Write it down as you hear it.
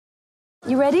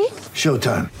You ready?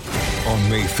 Showtime. On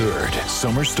May 3rd,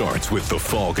 summer starts with The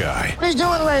Fall Guy. Let's do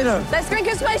it later. Let's drink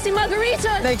a spicy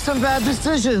margarita. Make some bad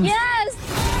decisions. Yes!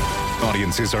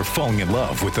 Audiences are falling in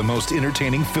love with the most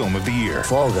entertaining film of the year.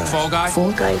 Fall Guy. Fall Guy?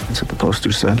 Fall guy. That's what the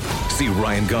poster said. See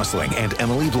Ryan Gosling and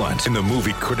Emily Blunt in the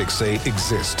movie critics say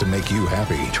exists to make you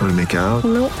happy. Trying to make it out?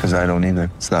 Nope. Because I don't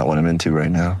either. It's not what I'm into right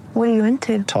now. What are you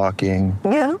into? Talking.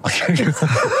 Yeah.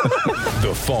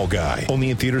 The Fall Guy.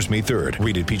 Only in theaters May 3rd.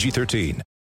 Rated PG-13.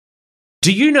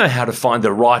 Do you know how to find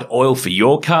the right oil for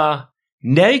your car?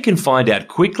 Now you can find out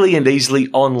quickly and easily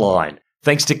online,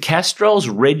 thanks to Castrol's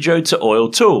Rego to Oil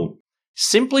tool.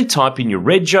 Simply type in your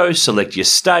Rego, select your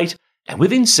state, and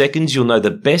within seconds you'll know the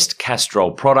best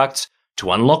Castrol products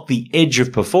to unlock the edge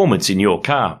of performance in your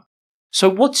car. So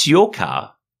what's your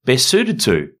car best suited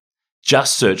to?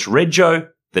 Just search Rego,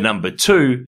 the number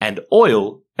 2, and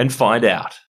oil and find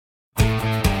out.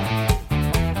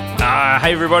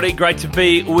 Hey everybody, great to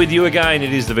be with you again.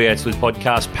 It is the V8's Sleuth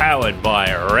podcast powered by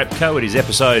Repco. It is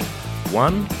episode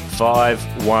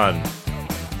 151.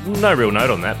 No real note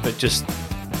on that, but just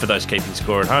for those keeping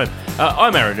score at home.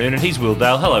 I'm Aaron Noon and he's Will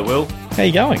Dale. Hello, Will. How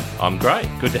you going? I'm great.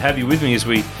 Good to have you with me as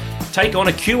we take on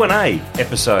a Q&A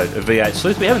episode of V8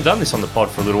 Sleuth. We haven't done this on the pod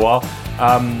for a little while.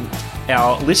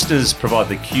 Our listeners provide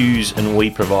the Qs and we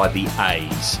provide the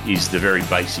As, is the very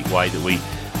basic way that we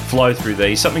flow through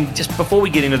these. Something just before we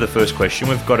get into the first question,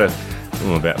 we've got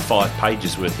about 5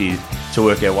 pages worth here to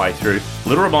work our way through. A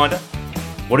little reminder,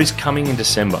 what is coming in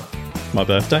December? My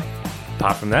birthday.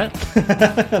 Apart from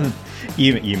that?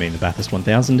 You mean the Bathurst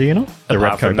 1000, do you not? The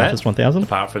Repco Bathurst 1000?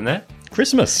 Apart from that?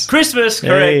 Christmas. Christmas,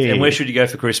 correct. Hey. And where should you go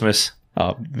for Christmas?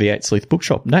 V8 Sleuth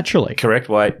Bookshop, naturally. Correct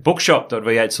way.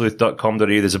 Bookshop.v8sleuth.com.au.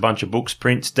 There's a bunch of books,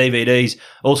 prints, DVDs,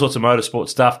 all sorts of motorsport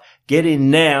stuff. Get in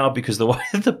now because the way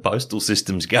the postal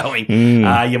system's going,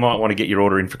 you might want to get your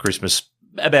order in for Christmas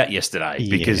about yesterday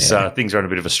because things are on a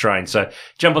bit of a strain. So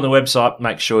jump on the website,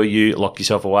 make sure you lock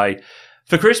yourself away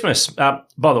for Christmas. By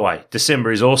the way,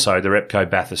 December is also the Repco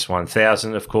Bathurst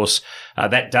 1000. Of course,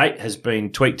 that date has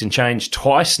been tweaked and changed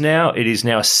twice now. It is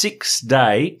now a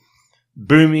 6-day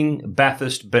booming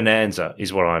Bathurst bonanza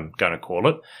is what I'm going to call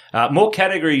it. More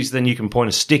categories than you can point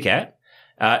a stick at.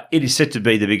 It is set to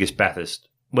be the biggest Bathurst,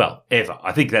 well, ever.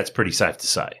 I think that's pretty safe to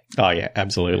say. Oh, yeah,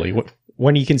 absolutely.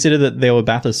 When you consider that there were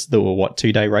Bathursts that were,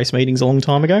 2-day race meetings a long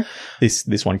time ago,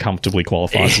 this one comfortably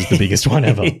qualifies as the biggest one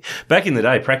ever. Back in the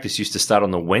day, practice used to start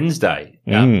on the Wednesday.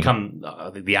 Come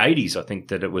the 80s, I think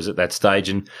that it was at that stage.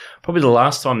 And probably the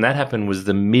last time that happened was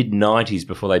the mid-90s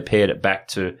before they paired it back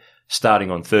to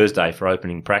starting on Thursday for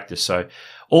opening practice. So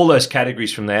all those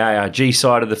categories from the ARG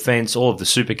side of the fence, all of the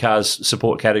Supercars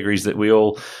support categories that we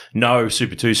all know,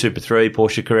 Super 2, Super 3,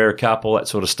 Porsche Carrera Cup, all that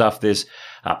sort of stuff. There's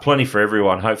plenty for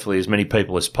everyone. Hopefully as many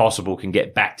people as possible can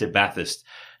get back to Bathurst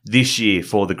this year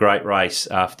for the great race.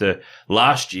 After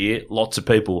last year, lots of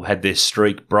people had their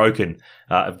streak broken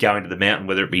of going to the mountain,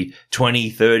 whether it be 20,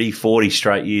 30, 40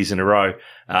 straight years in a row.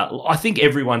 I think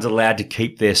everyone's allowed to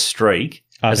keep their streak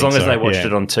as long as they watched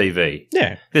it on TV.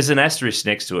 Yeah. There's an asterisk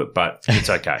next to it, but it's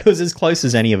okay. It was as close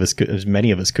as many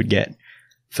of us could get.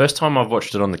 First time I've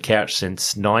watched it on the couch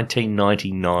since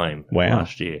 1999. Wow.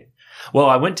 Last year. Well,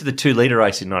 I went to the 2-litre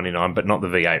race in 99, but not the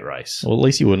V8 race. Well, at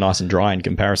least you were nice and dry in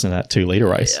comparison to that 2-litre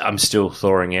race. I'm still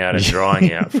thawing out and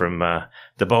drying out from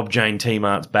the Bob Jane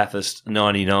T-Mart's Bathurst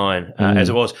 99 as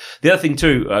it was. The other thing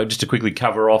too, just to quickly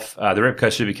cover off, the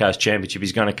Repco Supercars Championship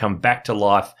is going to come back to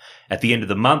life at the end of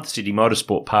the month, Sydney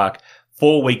Motorsport Park,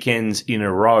 4 weekends in a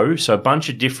row. So a bunch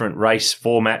of different race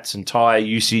formats and tyre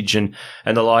usage and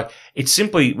the like. It's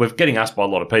simply, we're getting asked by a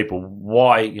lot of people,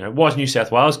 why is New South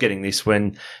Wales getting this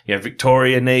when,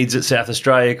 Victoria needs it, South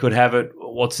Australia could have it,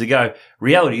 what's the go?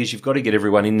 Reality is you've got to get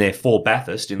everyone in there for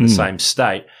Bathurst in the same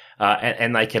state.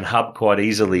 And they can hub quite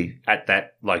easily at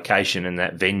that location and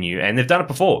that venue. And they've done it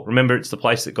before. Remember, it's the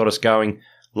place that got us going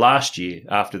last year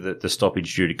after the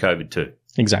stoppage due to COVID too.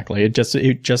 Exactly. It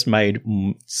just made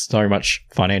so much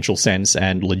financial sense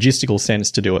and logistical sense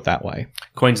to do it that way.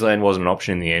 Queensland wasn't an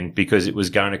option in the end because it was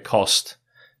going to cost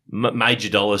major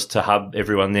dollars to hub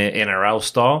everyone there NRL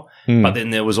style. But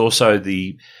then there was also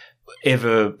the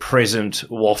ever-present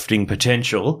wafting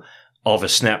potential of a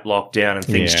snap lockdown and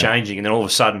things changing. And then all of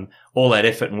a sudden, all that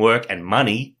effort and work and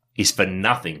money is for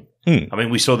nothing. I mean,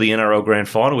 we saw the NRL Grand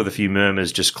Final with a few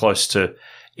murmurs just close to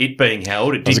it being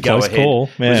held. It did go ahead. Call.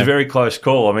 Yeah. It was a very close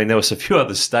call. I mean, there was a few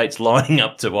other states lining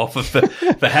up to offer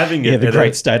for having it. Yeah, the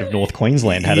great state of North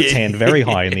Queensland had its hand very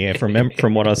high in the air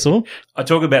from what I saw. I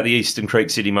talk about the Eastern Creek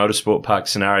City Motorsport Park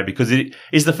scenario because it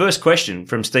is the first question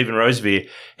from Stephen Rosevear.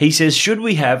 He says, should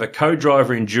we have a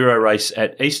co-driver enduro race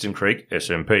at Eastern Creek,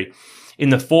 SMP, in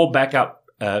the 4 backup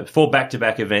 4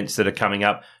 back-to-back events that are coming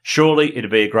up. Surely it'd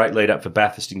be a great lead-up for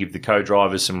Bathurst and give the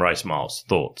co-drivers some race miles.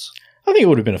 Thoughts? I think it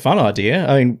would have been a fun idea.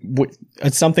 I mean,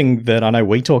 it's something that I know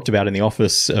we talked about in the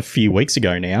office a few weeks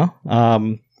ago now.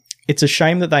 It's a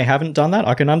shame that they haven't done that.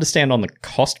 I can understand on the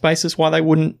cost basis why they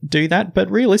wouldn't do that, but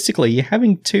realistically, you're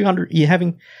having two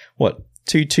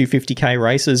 250k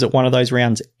races at one of those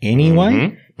rounds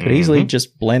anyway. Could easily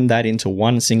just blend that into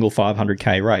one single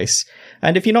 500k race.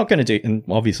 And if you're not going to do, and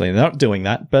obviously they're not doing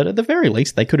that, but at the very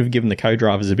least, they could have given the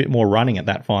co-drivers a bit more running at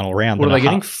that final round. What are they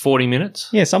getting? 40 minutes?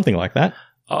 Yeah, something like that.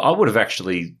 I would have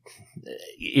actually,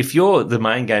 if you're the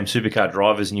main game supercar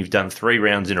drivers and you've done 3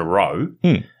 rounds in a row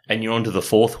and you're on to the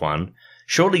 4th one,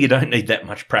 surely you don't need that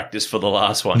much practice for the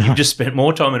last one. No. You've just spent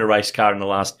more time in a race car in the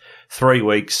last 3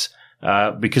 weeks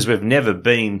because we've never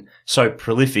been so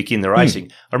prolific in the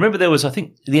racing. I remember there was, I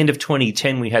think, at the end of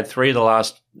 2010, we had 3 of the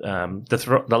last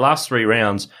the last 3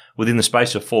 rounds within the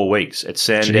space of 4 weeks at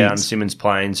Sandown, Simmons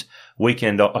Plains,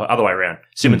 weekend off, other way around,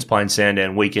 Simmons Plains,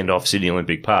 Sandown, weekend off Sydney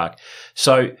Olympic Park.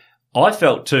 So I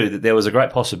felt too that there was a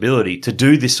great possibility to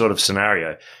do this sort of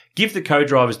scenario. Give the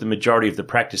co-drivers the majority of the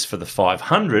practice for the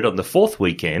 500 on the 4th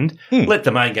weekend. Let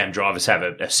the main game drivers have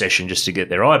a session just to get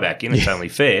their eye back in. It's only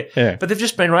fair. Yeah. But they've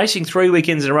just been racing 3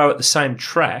 weekends in a row at the same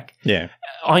track. Yeah.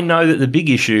 I know that the big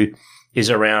issue is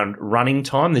around running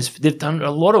time. They've done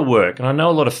a lot of work, and I know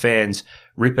a lot of fans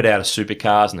rip it out of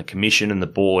supercars and the commission and the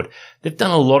board. They've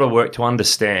done a lot of work to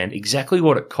understand exactly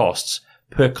what it costs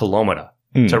per kilometre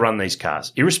to run these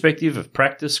cars, irrespective of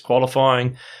practice,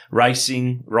 qualifying,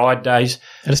 racing, ride days.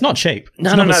 And it's not cheap. It's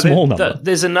not a small number.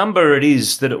 There's a number it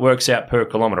is that it works out per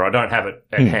kilometre. I don't have it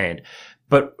at hand.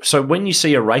 But so when you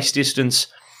see a race distance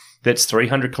that's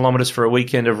 300 kilometres for a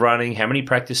weekend of running, how many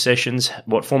practice sessions,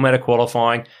 what format of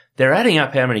qualifying, they're adding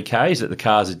up how many Ks that the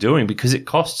cars are doing because it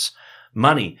costs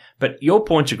money. But your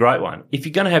point's a great one. If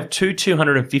you're going to have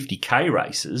 250k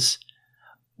races,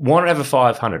 why not have a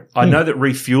 500? I know that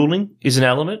refueling is an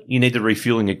element. You need the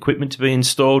refueling equipment to be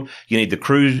installed. You need the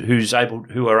crew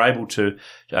who are able to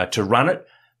run it.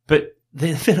 But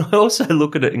then I also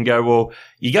look at it and go, well,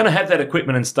 you're going to have that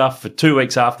equipment and stuff for 2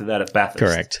 weeks after that at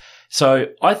Bathurst. Correct. So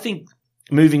I think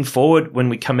moving forward, when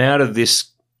we come out of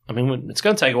this, I mean, it's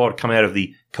going to take a while to come out of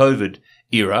the COVID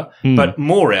era, but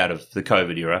more out of the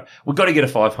COVID era, we've got to get a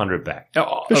 500 back.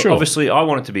 For sure. Obviously, I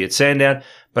want it to be at Sandown,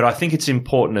 but I think it's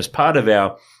important as part of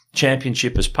our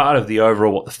championship, as part of the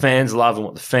overall what the fans love and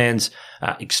what the fans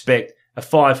expect, a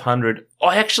 500.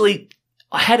 I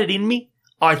had it in me.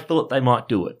 I thought they might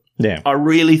do it. Yeah. I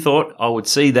really thought I would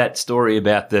see that story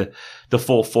about the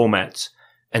 4 formats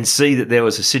and see that there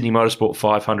was a Sydney Motorsport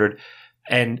 500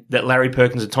 and that Larry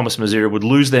Perkins and Thomas Mazira would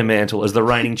lose their mantle as the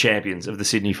reigning champions of the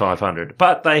Sydney 500.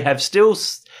 But they have still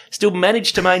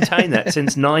managed to maintain that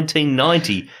since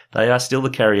 1990. They are still the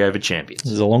carryover champions.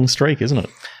 This is a long streak, isn't it?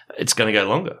 It's going to go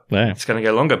longer. Yeah. It's going to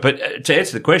go longer. But to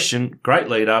answer the question, great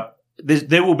lead up.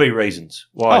 There will be reasons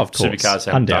why supercars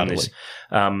haven't done this.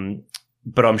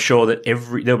 But I'm sure that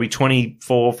there'll be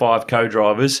 24 or 5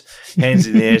 co-drivers, hands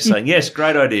in the air, saying, yes,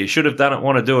 great idea, should have done it,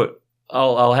 want to do it.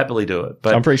 I'll happily do it.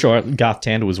 But I'm pretty sure Garth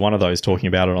Tander was one of those talking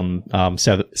about it on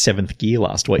Seventh Gear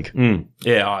last week.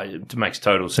 Yeah, it makes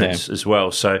total sense as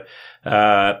well. So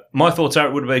my thoughts are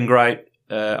it would have been great.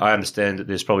 I understand that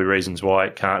there's probably reasons why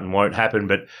it can't and won't happen,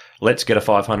 but let's get a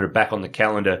 500 back on the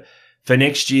calendar for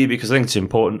next year because I think it's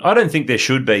important. I don't think there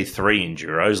should be 3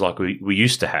 Enduros like we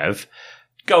used to have.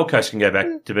 Gold Coast can go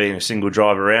back to being a single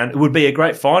driver round. It would be a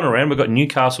great final round. We've got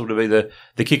Newcastle to be the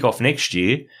kickoff next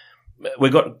year.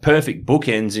 We've got perfect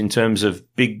bookends in terms of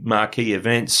big marquee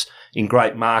events in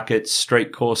great markets,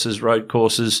 street courses, road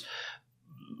courses.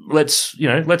 Let's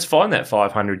find that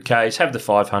 500Ks, have the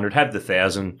 500, have the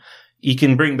 1,000. You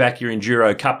can bring back your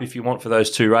Enduro Cup if you want for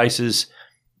those 2 races.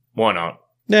 Why not?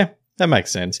 Yeah, that makes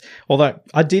sense. Although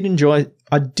I did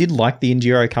like the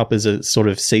Enduro Cup as a sort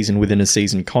of season within a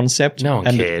season concept. No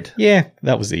one cared. Yeah,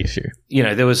 that was the issue.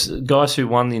 There was guys who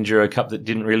won the Enduro Cup that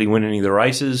didn't really win any of the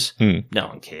races. No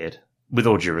one cared. With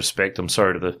all due respect, I'm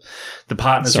sorry to the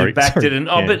partners who backed it.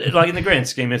 But like in the grand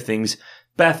scheme of things,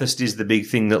 Bathurst is the big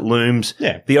thing that looms.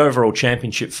 Yeah. The overall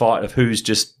championship fight of who's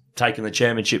just taken the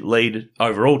championship lead,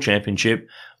 overall championship,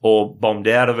 or bombed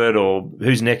out of it, or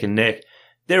who's neck and neck.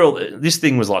 This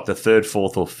thing was like the 3rd,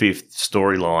 4th, or 5th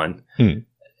storyline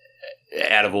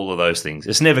out of all of those things.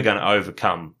 It's never going to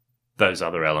overcome those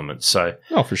other elements. So,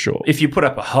 for sure. If you put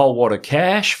up a whole wad of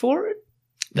cash for it,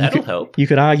 that'll help. You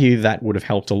could argue that would have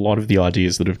helped a lot of the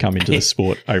ideas that have come into the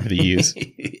sport over the years.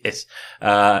 Yes.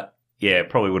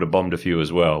 probably would have bombed a few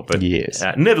as well. But Yes.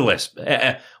 Nevertheless,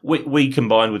 we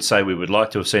combined would say we would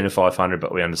like to have seen a 500,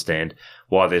 but we understand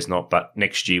why there's not. But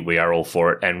next year we are all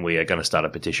for it, and we are going to start a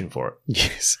petition for it.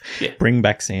 Yes. Yeah. Bring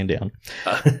back Sandown.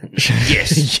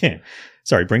 Yes. Yeah.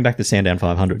 Sorry, bring back the Sandown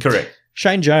 500. Correct.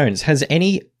 Shane Jones, has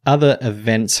any other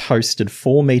events hosted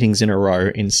 4 meetings in a row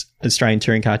in Australian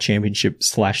Touring Car Championship /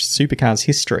 Supercars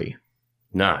history?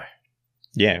 No.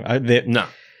 Yeah. No.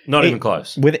 Not even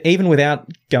close. Even without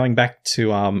going back to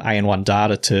AN1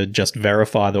 data to just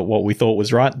verify that what we thought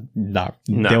was right, no.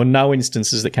 There were no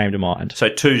instances that came to mind. So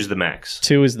 2's the max.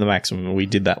 2 is the maximum, and we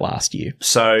did that last year.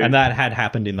 So, and that had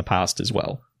happened in the past as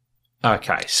well.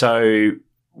 Okay, so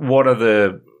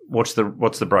what's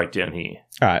the breakdown here?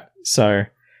 All right, so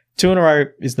 2 in a row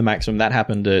is the maximum. That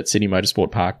happened at Sydney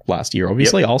Motorsport Park last year,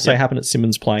 obviously. Also happened at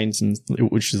Simmons Plains,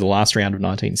 which is the last round of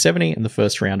 1970 and the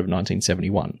first round of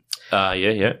 1971.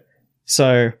 Yeah.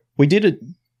 So we did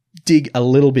dig a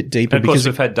little bit deeper. And of course,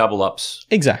 we've had double ups.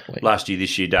 Exactly. Last year,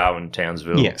 this year, Darwin,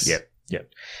 Townsville. Yes.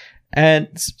 Yep. And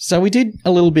so we did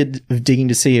a little bit of digging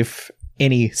to see if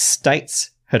any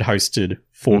states had hosted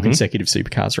 4 consecutive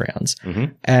Supercars rounds.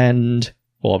 Mm-hmm. And,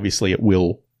 well, obviously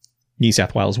New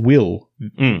South Wales will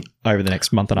over the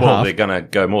next month and a half. Well, they're going to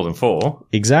go more than 4.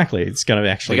 Exactly. It's going to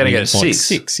actually be more 6.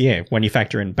 6, yeah, when you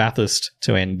factor in Bathurst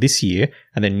to end this year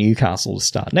and then Newcastle to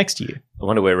start next year. I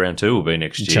wonder where round 2 will be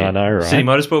next year. I know, right? City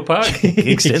Motorsport Park?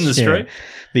 Extend the street?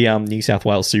 The New South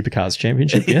Wales Supercars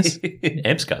Championship, yes.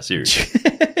 AMSCAR Series.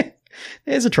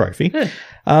 There's a trophy.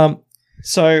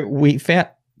 So we found,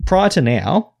 prior to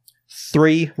now,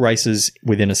 3 races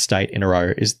within a state in a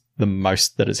row is the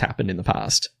most that has happened in the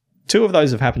past. 2 of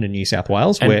those have happened in New South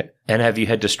Wales. And have you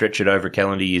had to stretch it over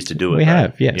calendar years to do it? We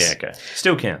have, yes. Yeah, okay.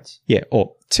 Still counts. Yeah,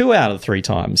 or 2 out of 3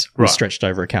 times was stretched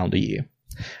over a calendar year.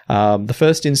 The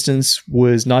first instance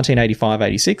was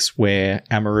 1985-86, where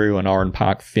Amaroo and Oran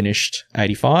Park finished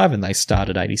 85 and they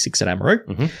started 86 at Amaroo.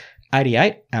 Mm-hmm.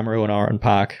 88, Amaroo and Oran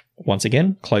Park once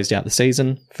again closed out the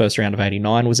season. First round of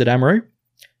 89 was at Amaroo.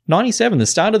 97, the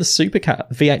start of the V8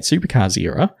 Supercars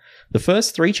era. The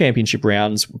first 3 championship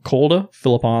rounds were Calder,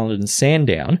 Phillip Island and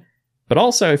Sandown. But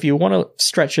also, if you want to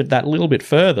stretch it that little bit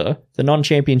further, the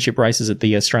non-championship races at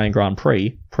the Australian Grand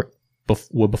Prix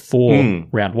were before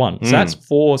round 1. So that's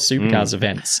 4 Supercars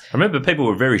events. I remember people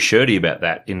were very shirty about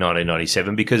that in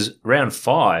 1997 because round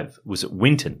 5 was at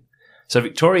Winton. So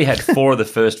Victoria had 4 of the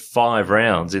first 5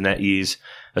 rounds in that year's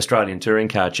Australian Touring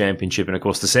Car Championship and, of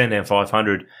course, the Sandown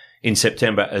 500 in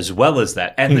September as well as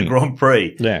that, and the Grand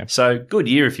Prix. Yeah. So good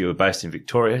year if you were based in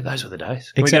Victoria. Those were the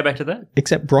days. Can we go back to that?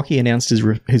 Except Brocky announced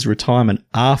his retirement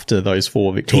after those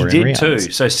 4 Victorian rounds. He did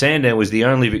too. So Sandown was the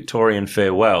only Victorian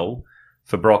farewell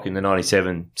for Brock in the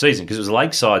 97 season because it was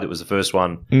Lakeside that was the first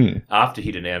one after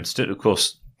he'd announced it. Of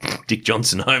course, Dick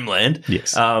Johnson homeland.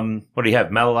 Yes. What do you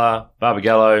have? Malalar,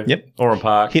 Barbagallo, Oran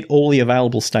Park. Hit all the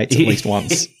available states at least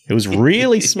once. It was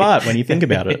really smart when you think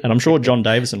about it. And I'm sure John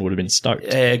Davison would have been stoked.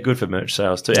 Yeah, good for merch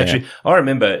sales too. Actually, I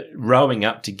remember rowing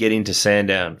up to get into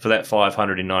Sandown for that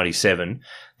 500 in 97.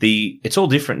 It's all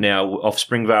different now off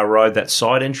Springvale Road, that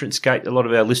side entrance gate. A lot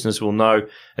of our listeners will know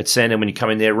at Sandown when you come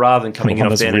in there rather than coming in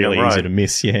off Dandenong really Road. Easy to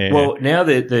miss, yeah. Well, now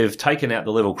they've taken out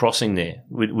the level crossing there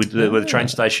where the train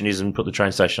station is and put the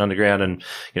train station underground and,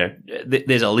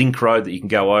 there's a link road that you can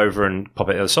go over and pop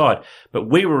out the other side. But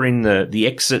we were in the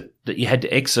exit that you had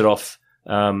to exit off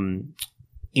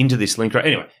into this link road.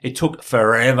 Anyway, it took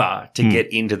forever to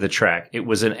get into the track. It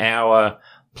was an hour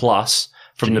plus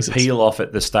from the peel off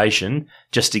at the station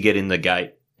just to get in the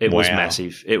gate. It was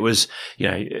massive. It was,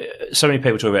 so many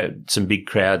people talk about some big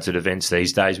crowds at events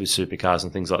these days with supercars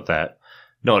and things like that.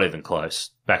 Not even close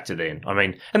back to then. I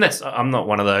mean, and I'm not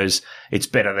one of those, it's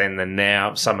better then than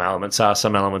now. Some elements are,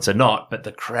 some elements are not, but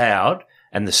the crowd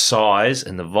and the size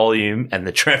and the volume and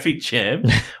the traffic jam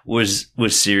was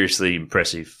seriously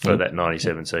impressive for that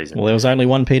 97 season. Well, there was only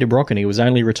one Peter Brock and he was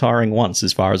only retiring once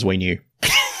as far as we knew.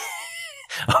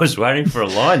 I was waiting for a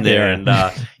line there, and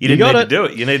you didn't need to do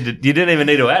it. You didn't even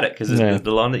need to add it because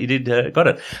the line that you did got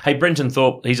it. Hey, Brenton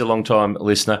Thorpe, he's a long-time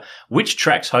listener. Which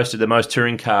tracks hosted the most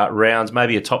touring car rounds?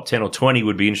 Maybe a top 10 or 20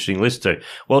 would be interesting to listen to.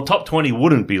 Well, top 20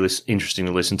 wouldn't be interesting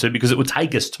to listen to because it would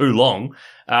take us too long.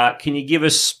 Can you give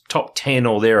us top 10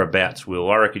 or thereabouts,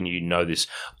 Will? I reckon you know this.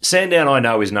 Sandown, I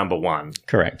know, is number 1.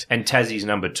 Correct. And Tassie's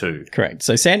number 2. Correct.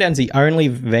 So Sandown's the only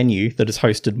venue that has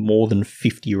hosted more than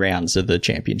 50 rounds of the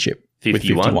championship.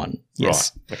 51? With 51,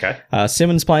 yes. Right, okay.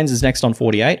 Simmons Plains is next on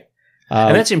 48.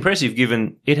 And that's impressive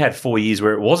given it had 4 years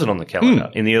where it wasn't on the calendar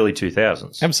in the early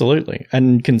 2000s. Absolutely.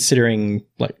 And considering,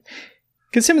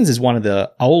 Simmons is one of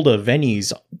the older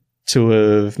venues to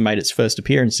have made its first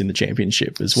appearance in the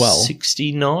championship as well.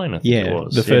 69, I think it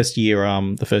was. The first year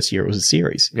it was a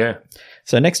series. Yeah.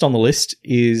 So next on the list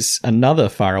is another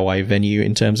faraway venue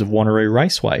in terms of Wanneroo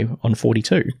Raceway on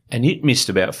 42. And it missed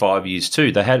about 5 years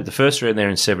too. They had the first round there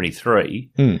in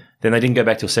 73. Then they didn't go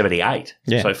back till 78.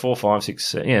 Yeah. So 4, 5,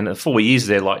 6, and 4 years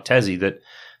there like Tassie that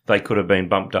they could have been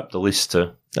bumped up the list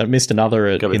to... They missed another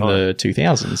in the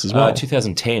 2000s as well.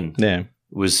 2010. Yeah.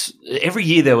 Was every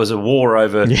year there was a war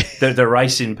over the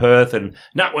race in Perth, and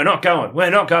no, we're not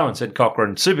going, said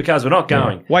Cochrane. Supercars, we're not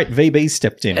going. Yeah. Wait, VB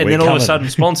stepped in. And then all of a sudden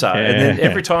sponsor. And then Yeah.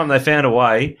 every time they found a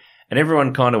way, and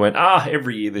everyone kind of went,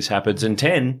 every year this happens, and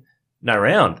 10, no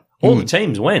round. All the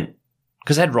teams went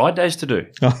because they had ride days to do.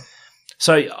 Oh.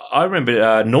 So I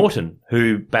remember Norton,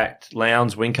 who backed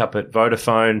Lowndes, Whincup at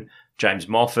Vodafone, James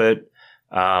Moffat,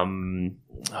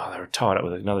 they were tied up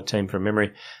with another team from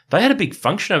memory. They had a big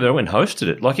function over there and hosted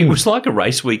it. Like it was like a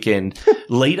race weekend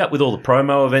lead up with all the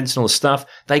promo events and all the stuff.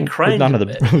 They craned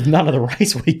with none of the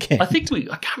race weekend. I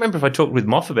can't remember if I talked with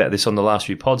Moff about this on the last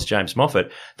few pods, James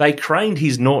Moffat. They craned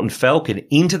his Norton Falcon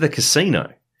into the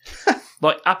casino.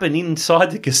 Like up and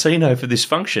inside the casino for this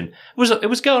function. It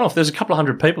was going off. There was a couple of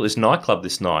hundred people at this nightclub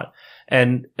this night.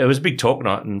 And it was a big talk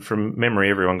night, and from memory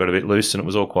everyone got a bit loose and it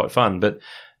was all quite fun. But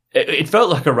it felt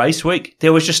like a race week.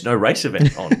 There was just no race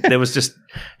event on. There was just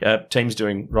teams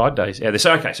doing ride days out there.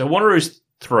 So, okay, so Wanneroo's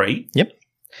 3. Yep.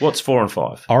 What's 4 and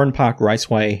 5? Oran Park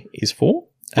Raceway is 4.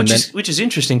 Which is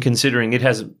interesting considering it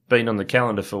hasn't been on the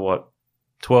calendar for,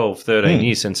 12, 13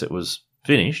 years since it was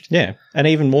finished. Yeah. And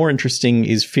even more interesting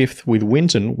is 5th with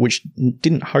Winton, which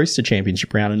didn't host a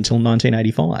championship round until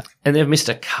 1985. And they've missed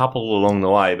a couple along the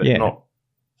way, but not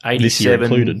 87. This year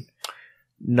included.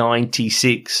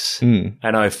 96 and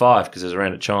 05 because there's a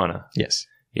round at China. Yes.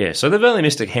 Yeah, so they've only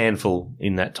missed a handful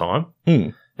in that time.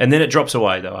 And then it drops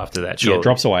away, though, after that, surely. Yeah, it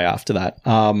drops away after that.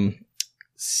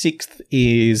 6th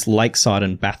is Lakeside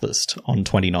and Bathurst on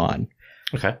 29.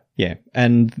 Okay. Yeah,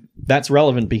 and that's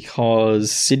relevant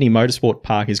because Sydney Motorsport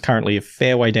Park is currently a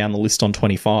fair way down the list on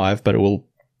 25, but it will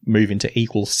move into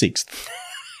equal 6th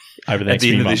over the next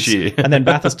few months. This year. And then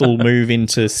Bathurst will move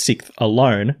into 6th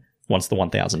alone once the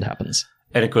 1000 happens.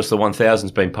 And, of course, the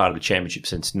 1000's been part of the championship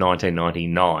since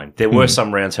 1999. There were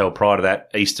some rounds held prior to that,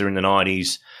 Easter in the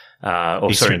 90s.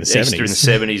 Easter in the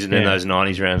 70s and then those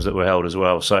 90s rounds that were held as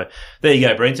well. So there you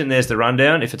go, Brenton. There's the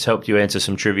rundown. If it's helped you answer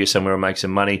some trivia somewhere or make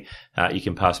some money, you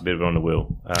can pass a bit of it on to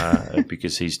Will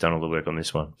because he's done all the work on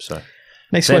this one. So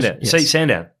next Sandown. question. Yes.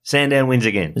 See, Sandown wins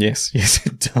again. Yes,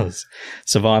 it does.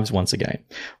 Survives once again.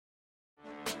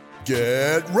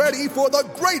 Get ready for the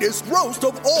greatest roast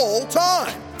of all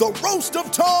time, the Roast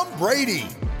of Tom Brady,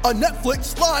 a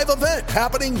Netflix live event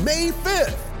happening May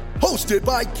 5th. Hosted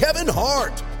by Kevin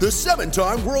Hart, the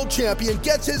 7-time world champion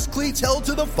gets his cleats held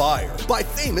to the fire by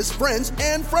famous friends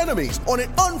and frenemies on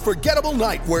an unforgettable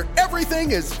night where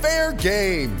everything is fair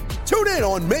game. Tune in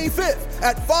on May 5th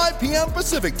at 5 p.m.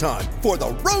 Pacific time for the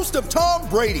Roast of Tom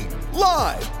Brady,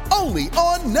 live only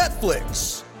on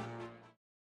Netflix.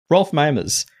 Rolf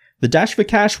Mamers. The Dash for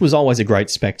Cash was always a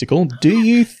great spectacle. Do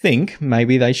you think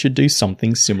maybe they should do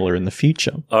something similar in the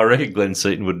future? I reckon Glenn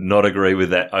Seaton would not agree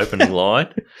with that opening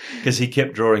line because he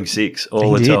kept drawing 6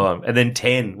 all the time. And then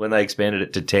 10 when they expanded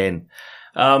it to 10.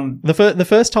 The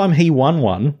first time he won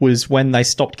one was when they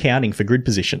stopped counting for grid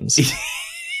positions.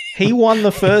 He won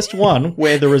the first one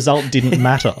where the result didn't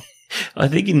matter. I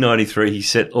think in 93 he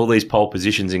set all these pole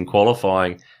positions in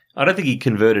qualifying. I don't think he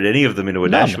converted any of them into a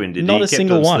dash win, did he? Not a kept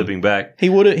single on one. Slipping back. He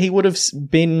would have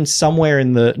been somewhere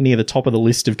near the top of the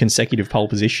list of consecutive pole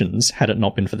positions had it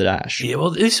not been for the dash. Yeah, well,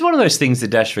 this is one of those things, the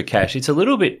Dash for Cash. It's a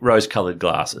little bit rose-coloured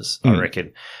glasses, I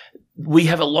reckon. We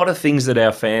have a lot of things that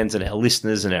our fans and our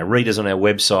listeners and our readers on our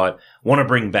website want to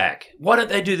bring back. Why don't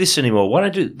they do this anymore? Why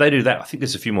don't they do that? I think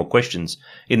there's a few more questions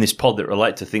in this pod that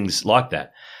relate to things like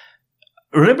that.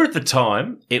 Remember at the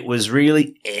time, it was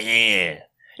really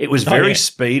It was very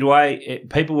Speedway.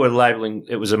 People were labelling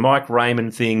it was a Mike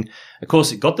Raymond thing. Of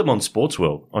course, it got them on Sports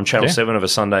World on Channel 7 of a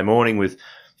Sunday morning with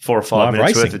 4 or 5 live minutes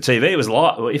racing. worth of TV. It was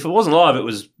live. If it wasn't live, it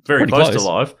was very Pretty close close. to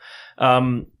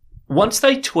live. Once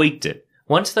they tweaked it,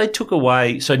 once they took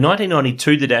away, so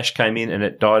 1992 the Dash came in and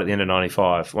it died at the end of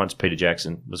 95 once Peter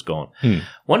Jackson was gone.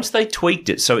 Once they tweaked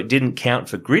it so it didn't count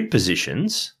for grid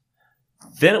positions,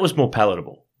 then it was more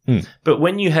palatable. But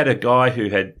when you had a guy who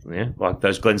had, like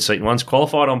those Glenn Seaton ones,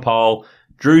 qualified on pole,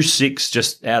 drew 6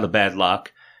 just out of bad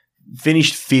luck,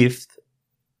 finished 5th,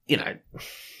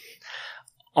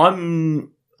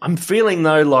 I'm feeling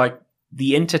though like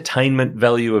the entertainment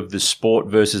value of the sport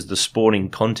versus the sporting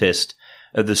contest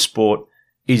of the sport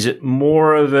is it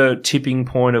more of a tipping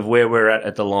point of where we're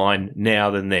at the line now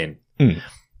than then.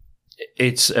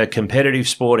 it's a competitive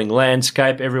sporting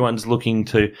landscape. Everyone's looking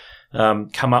to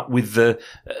come up with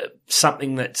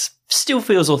something that still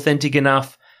feels authentic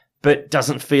enough, but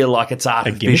doesn't feel like it's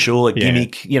artificial, a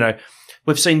gimmick. You know,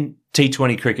 we've seen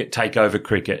T20 cricket take over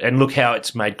cricket, and look how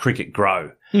it's made cricket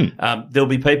grow. There'll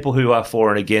be people who are for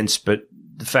and against, but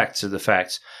the facts are the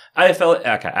facts.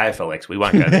 AFLX, we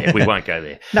won't go there. We won't go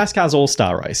there. NASCAR's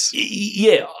all-star race.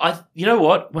 Yeah, you know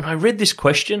what? When I read this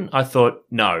question, I thought,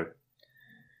 no.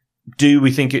 Do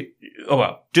we think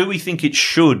it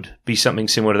should be something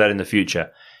similar to that in the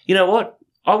future? You know what?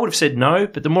 I would have said no,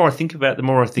 but the more I think about it, the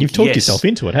more I think you've talked yes. yourself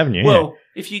into it, haven't you? Well,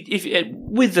 if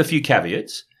with a few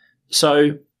caveats.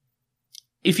 So,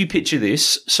 if you picture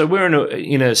this, so we're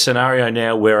in a scenario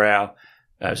now where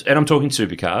and I'm talking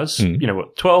supercars. You know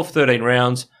what? 12, 13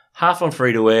 rounds, half on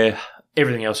free to air,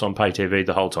 everything else on pay TV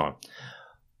the whole time.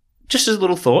 Just as a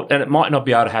little thought, and it might not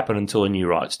be able to happen until a new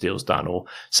rights deal's done, or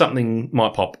something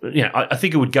might pop. You know, I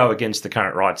think it would go against the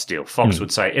current rights deal. Fox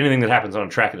would say anything that happens on a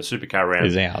track in a supercar round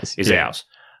is ours.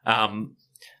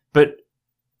 But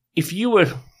if you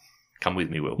were, come with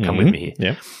me, Will, come with me here.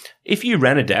 Yeah. If you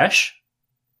ran a dash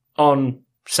on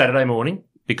Saturday morning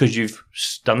because you've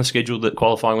done the schedule that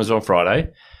qualifying was on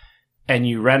Friday, and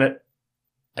you ran it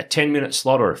a 10-minute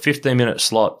slot or a 15-minute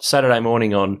slot Saturday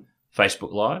morning on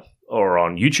Facebook Live, or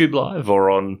on YouTube Live, or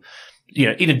on, you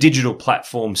know, in a digital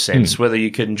platform sense, whether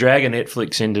you can drag a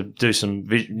Netflix in to do some,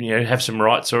 you know, have some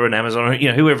rights, or an Amazon, or, you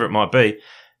know, whoever it might be.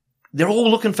 They're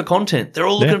all looking for content. They're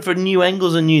all looking for new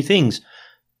angles and new things.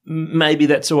 Maybe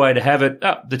that's a way to have it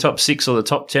up the top 6 or the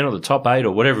top 10 or the top 8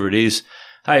 or whatever it is.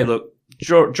 Hey, look,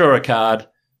 draw a card,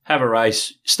 have a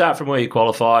race, start from where you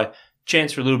qualify,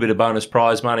 chance for a little bit of bonus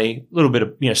prize money, a little bit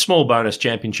of, you know, small bonus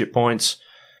championship points.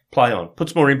 Play on.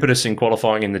 Puts more impetus in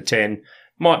qualifying in the 10.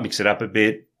 Might mix it up a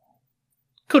bit.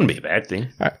 Couldn't be a bad thing.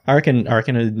 I reckon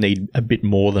it'd need a bit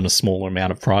more than a small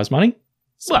amount of prize money.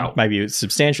 So well, maybe it's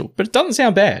substantial, but it doesn't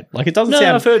sound bad. Like, it doesn't sound.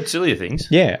 No, I've heard sillier things.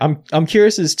 Yeah, I'm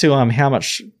curious as to how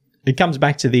much. It comes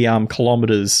back to the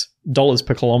dollars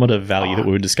per kilometre value that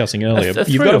we were discussing earlier.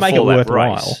 You've got to make it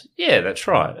worthwhile. Race. Yeah, that's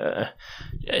right.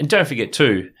 And don't forget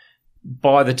too,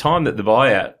 by the time that the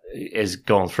buyout has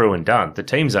gone through and done, the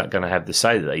teams aren't going to have the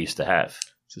say that they used to have.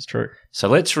 This is true. So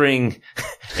let's ring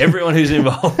everyone who's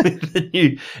involved with the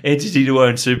new entity to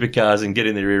own supercars and get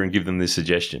in their ear and give them this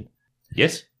suggestion.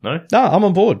 Yes? No? No, I'm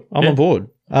on board. I'm on board.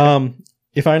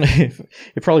 If only,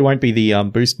 it probably won't be the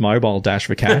Boost Mobile dash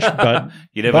for cash, but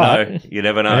you never know. You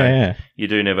never know. Yeah. You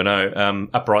do never know.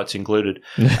 Uprights included.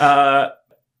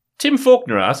 Tim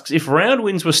Faulkner asks, if round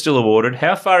wins were still awarded,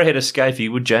 how far ahead of Scafie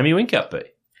would Jamie Whincup be?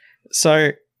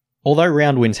 So, although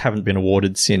round wins haven't been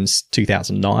awarded since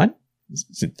 2009,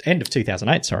 end of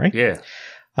 2008, sorry. Yeah.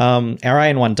 Our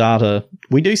AN1 data,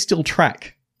 we do still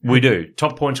track. We do.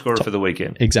 Top point scorer for the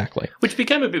weekend. Exactly. Which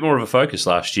became a bit more of a focus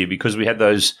last year because we had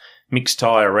those mixed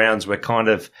tyre rounds where kind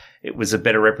of it was a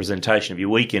better representation of your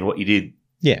weekend, what you did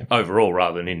overall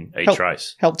rather than in each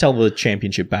race. Help tell the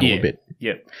championship battle a bit.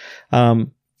 Yeah.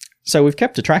 So we've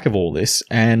kept a track of all this,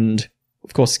 and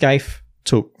of course Scaife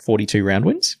took 42 round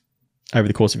wins over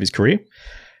the course of his career.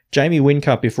 Jamie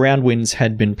Whincup, if round wins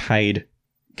had been paid,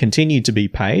 continued to be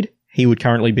paid, he would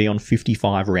currently be on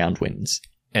 55 round wins.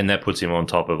 And that puts him on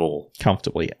top of all.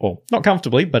 Comfortably. Well, not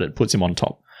comfortably, but it puts him on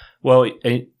top. Well,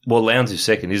 Lowndes is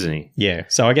second, isn't he? Yeah,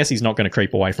 so I guess he's not going to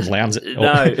creep away from Lowndes.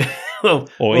 No.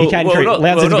 He can creep.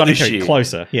 Lowndes is going to creep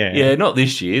closer. Yeah. Yeah, not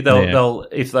this year. They'll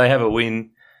if they have a win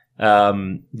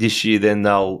this year, then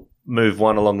they'll move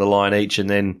one along the line each, and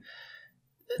then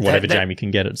whatever Jamie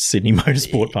can get at Sydney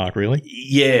Motorsport Park, really.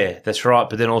 Yeah, that's right.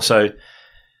 But then also,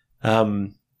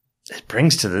 it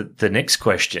brings to the next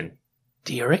question.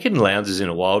 Do you reckon Lowndes is in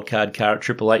a wildcard car at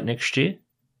Triple Eight next year?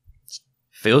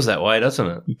 Feels that way, doesn't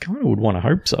it? You kind of would want to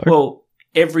hope so. Well,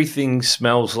 everything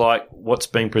smells like what's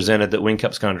being presented that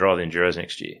Whincup's going to drive the Enduros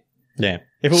next year. Yeah.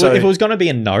 If it was going to be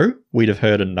a no, we'd have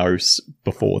heard a no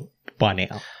before by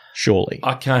now, surely.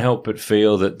 I can't help but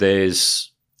feel that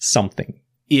there's something.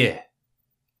 Yeah.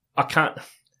 I can't.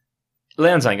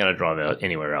 Lowndes ain't going to drive out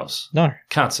anywhere else. No.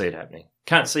 Can't see it happening.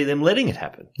 Can't see them letting it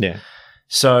happen. Yeah.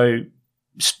 So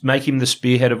make him the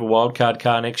spearhead of a wildcard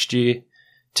car next year.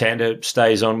 Tander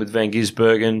stays on with Van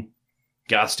Gisbergen.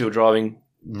 Garth's still driving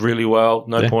really well.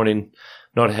 No point in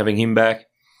not having him back.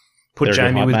 Put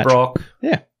Jamie with Brock.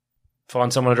 Yeah.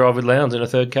 Find someone to drive with Lowndes in a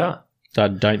third car. I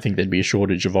don't think there'd be a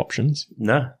shortage of options.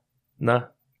 No.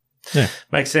 Yeah.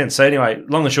 Makes sense. So anyway,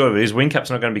 long and short of it is Whincup's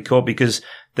not going to be caught because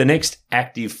the next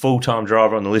active full-time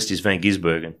driver on the list is Van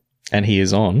Gisbergen. And he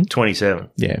is on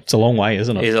 27. Yeah, it's a long way,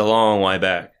 isn't it? It's a long way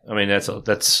back. I mean,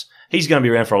 that's he's going to be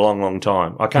around for a long, long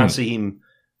time. I can't see him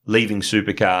leaving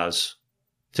supercars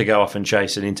to go off and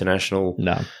chase an international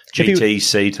No. GT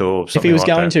seat or something like that. If he was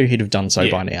going to, he'd have done so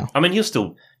by now. I mean, he'll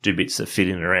still do bits that fit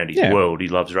in and around his world. He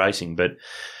loves racing, but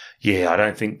I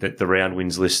don't think that the round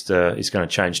wins list is going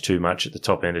to change too much at the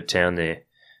top end of town there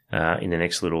in the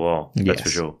next little while. That's for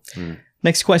sure. Mm.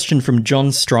 Next question from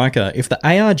John Stryker. If the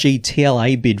ARG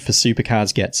TLA bid for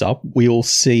supercars gets up, we will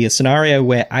see a scenario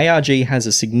where ARG has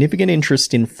a significant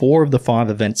interest in 4 of the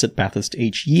 5 events at Bathurst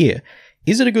each year.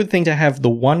 Is it a good thing to have the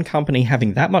one company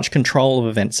having that much control of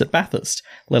events at Bathurst,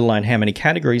 let alone how many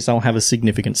categories they'll have a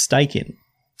significant stake in?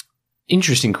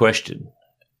 Interesting question.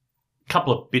 A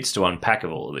couple of bits to unpack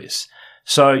of all of this.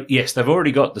 So, yes, they've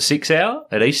already got the 6 hour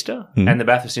at Easter and the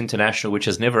Bathurst International, which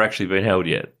has never actually been held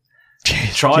yet.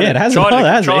 Tried it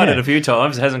a few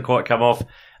times. It hasn't quite come off.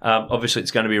 Obviously,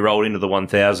 it's going to be rolled into the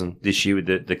 1,000 this year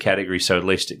with the category, so at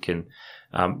least it can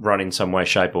run in some way,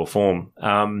 shape or form.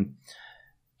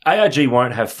 ARG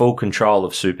won't have full control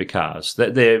of supercars.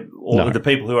 Of the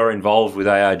people who are involved with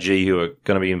ARG who are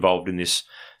going to be involved in this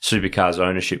supercars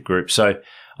ownership group. So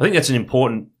I think that's an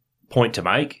important point to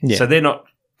make. Yeah. So they're not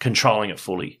controlling it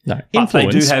fully. No, but they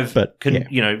do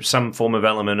have some form of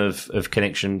element of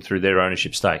connection through their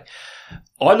ownership stake.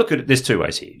 I look at it, there's 2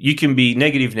 ways here. You can be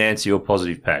negative Nancy or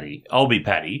positive Patty. I'll be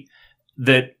Patty.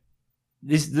 That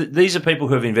these are people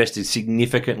who have invested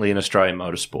significantly in Australian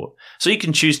motorsport. So you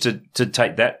can choose to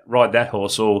ride that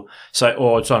horse, or say,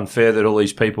 it's unfair that all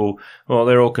these people,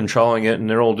 they're all controlling it and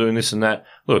they're all doing this and that.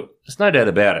 Look, there's no doubt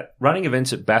about it. Running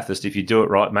events at Bathurst, if you do it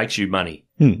right, makes you money.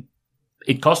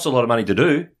 It costs a lot of money to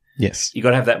do. Yes. You've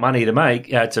got to have that money to make,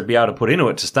 to be able to put into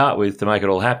it to start with to make it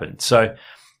all happen. So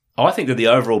I think that the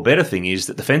overall better thing is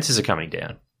that the fences are coming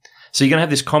down. So you're going to have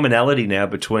this commonality now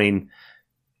between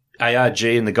ARG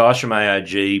and the guys from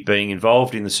ARG being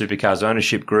involved in the supercars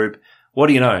ownership group. What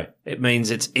do you know? It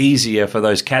means it's easier for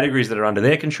those categories that are under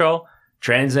their control,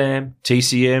 Trans Am,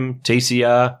 TCM,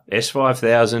 TCR,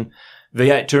 S5000,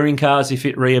 V8 touring cars, if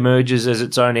it re-emerges as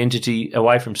its own entity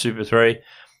away from Super 3,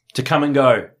 to come and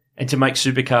go and to make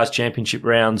supercars championship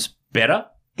rounds better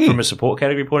from a support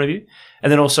category point of view.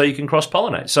 And then also you can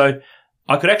cross-pollinate. So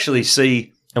I could actually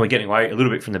see, and we're getting away a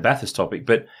little bit from the Bathurst topic,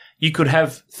 but you could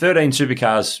have 13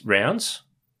 supercars rounds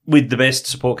with the best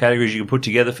support categories you can put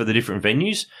together for the different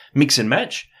venues, mix and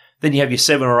match. Then you have your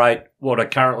 7 or 8, what are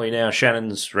currently now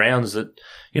Shannon's rounds that,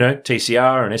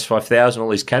 TCR and S5000, all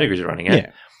these categories are running at.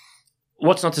 Yeah.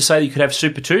 What's not to say that you could have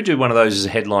Super 2 do one of those as a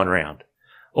headline round?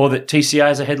 Or that TCR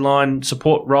has a headline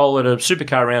support role at a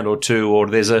supercar round or 2, or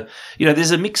there's a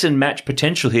mix and match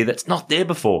potential here that's not there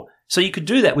before. So you could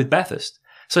do that with Bathurst.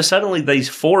 So suddenly these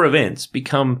 4 events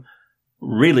become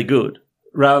really good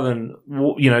rather than,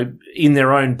 in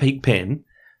their own pig pen.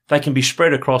 They can be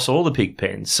spread across all the pig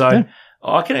pens. So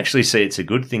I can actually see it's a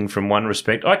good thing from one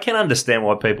respect. I can understand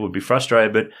why people would be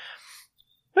frustrated, but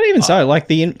even so,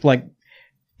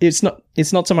 it's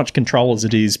not so much control as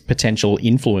it is potential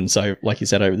influence. So, like you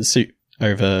said,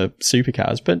 over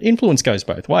supercars, but influence goes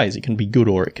both ways. It can be good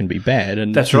or it can be bad.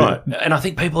 And that's right. And I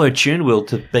think people are attuned, Will,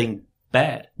 to being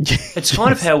bad. It's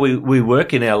kind of how we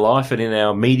work in our life and in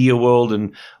our media world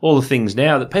and all the things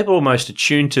now, that people are almost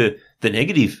attuned to the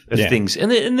negative of things. And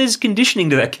there's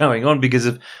conditioning to that going on because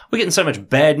we're getting so much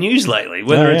bad news lately,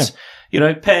 whether it's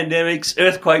pandemics,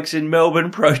 earthquakes in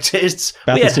Melbourne, protests.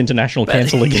 Bathurst International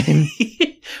cancel again.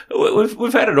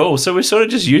 We've had it all, so we're sort of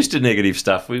just used to negative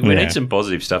stuff. We need some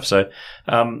positive stuff. So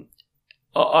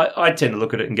I tend to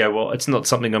look at it and go, well, it's not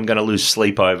something I'm going to lose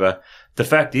sleep over. The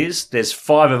fact is, there's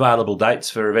 5 available dates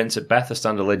for events at Bathurst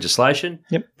under legislation.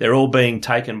 Yep. They're all being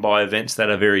taken by events that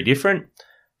are very different.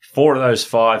 4 of those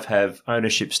 5 have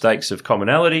ownership stakes of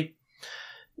commonality.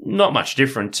 Not much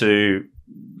different to,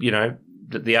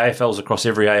 that the AFL's across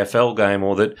every AFL game,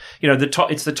 or that,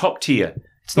 it's the top tier.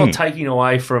 It's not taking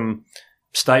away from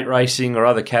state racing or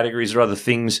other categories or other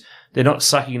things. They're not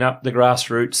sucking up the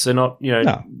grassroots. They're not,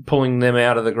 pulling them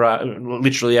out of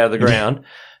literally out of the ground.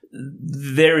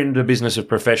 They're in the business of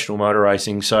professional motor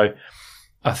racing. So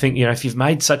I think, if you've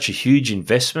made such a huge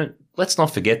investment, let's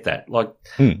not forget that.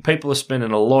 People are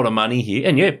spending a lot of money here.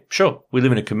 And sure, we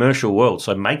live in a commercial world,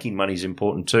 so making money is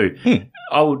important too.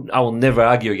 I will never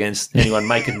argue against anyone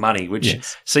making money, which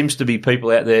seems to be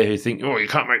people out there who think, you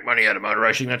can't make money out of motor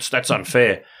racing. That's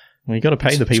unfair. Well, you got to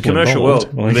pay the people. It's a commercial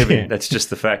involved. world we live in. That's just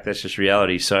the fact. That's just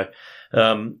reality. So,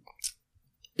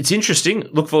 it's interesting.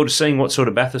 Look forward to seeing what sort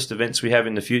of Bathurst events we have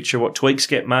in the future, what tweaks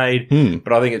get made.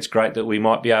 But I think it's great that we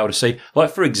might be able to see,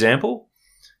 for example,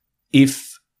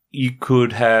 if you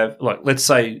could have, let's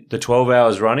say the 12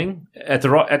 hours running at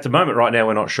the moment. Right now,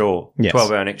 we're not sure.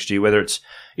 12 hour next year, whether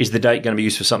is the date going to be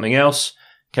used for something else?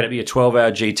 Can it be a 12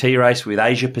 hour GT race with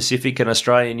Asia Pacific and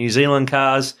Australia and New Zealand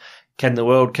cars? Can the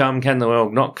world come? Can the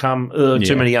world not come?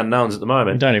 Too many unknowns at the We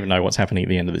moment. don't even know what's happening at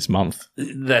the end of this month.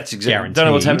 That's exactly. Don't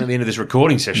know what's happening at the end of this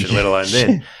recording session, let alone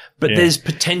then. But there's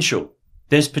potential.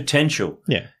 There's potential.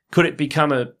 Yeah. Could it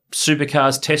become a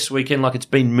Supercars test weekend like it's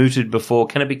been mooted before?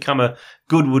 Can it become a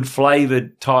Goodwood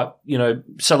flavoured type,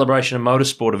 celebration of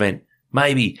motorsport event?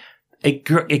 Maybe.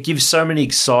 It gives so many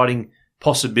exciting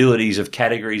possibilities of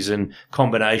categories and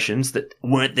combinations that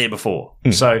weren't there before.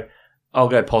 So I'll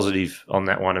go positive on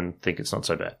that one and think it's not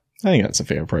so bad. I think that's a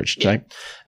fair approach, Jake.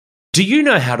 Do you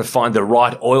know how to find the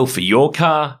right oil for your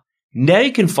car? Now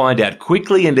you can find out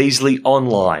quickly and easily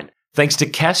online, thanks to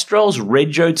Castrol's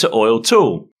Rego to Oil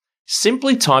tool.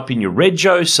 Simply type in your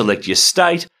Rego, select your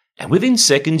state, and within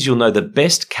seconds you'll know the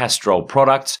best Castrol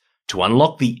products to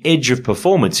unlock the edge of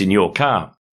performance in your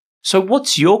car. So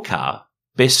what's your car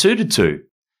best suited to?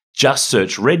 Just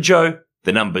search Rego,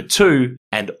 the number 2,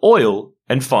 and oil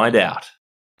and find out.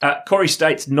 Corey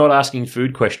State's not asking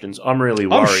food questions. I'm really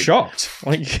worried. I'm shocked.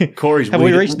 Corey's have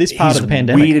we reached this part of the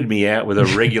pandemic? He's weirded me out with a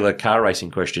regular car racing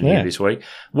question here this week.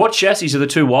 What chassis are the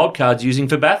 2 wildcards using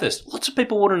for Bathurst? Lots of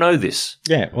people want to know this.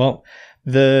 Yeah, well,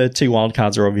 the 2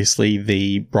 wildcards are obviously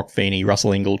the Brock Feeney,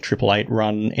 Russell Ingall 888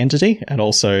 run entity, and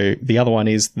also the other one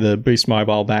is the Boost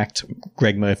Mobile backed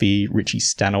Greg Murphy, Richie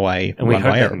Stanaway and we run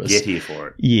hope by they Erebus. can get here for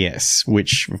it. Yes,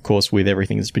 which, of course, with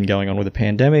everything that's been going on with the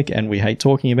pandemic, and we hate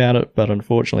talking about it, but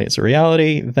unfortunately it's a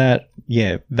reality, that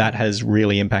has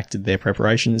really impacted their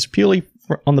preparations purely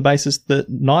on the basis that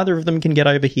neither of them can get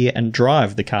over here and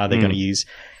drive the car they're going to use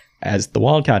as the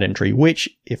wildcard entry, which,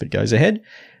 if it goes ahead,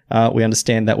 we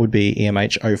understand that would be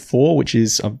EMH 04, which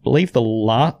is, I believe,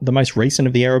 the most recent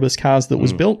of the Erebus cars that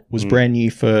was built, was brand new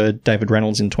for David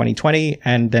Reynolds in 2020,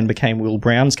 and then became Will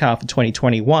Brown's car for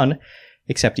 2021,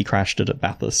 except he crashed it at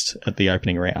Bathurst at the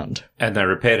opening round. And they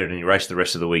repaired it and he raced the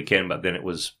rest of the weekend, but then it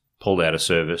was pulled out of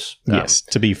service. Yes,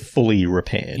 to be fully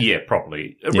repaired. Yeah,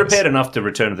 properly. Repaired enough to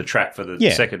return to the track for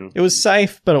the second. It was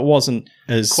safe, but it wasn't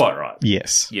as... Quite right.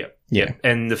 Yes. Yeah.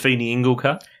 And the Feeney Ingall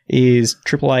car? Is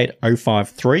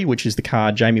 888-053, which is the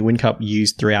car Jamie Whincup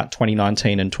used throughout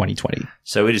 2019 and 2020.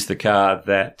 So it is the car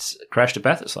that crashed at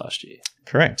Bathurst last year.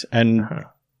 Correct. And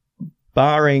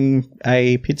barring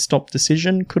a pit stop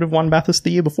decision, could have won Bathurst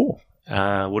the year before.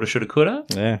 Woulda, shoulda, coulda?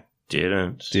 Yeah.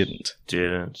 Didn't.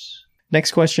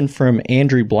 Next question from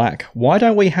Andrew Black. Why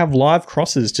don't we have live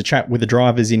crosses to chat with the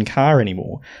drivers in car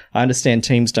anymore? I understand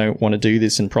teams don't want to do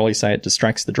this and probably say it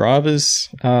distracts the drivers,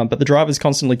 but the drivers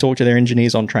constantly talk to their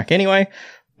engineers on track anyway.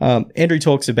 Andrew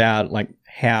talks about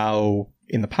how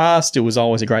in the past it was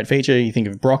always a great feature. You think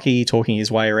of Brocky talking his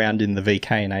way around in the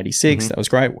VK in 86. That was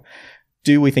great.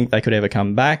 Do we think they could ever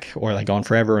come back, or are they gone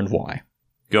forever, and why?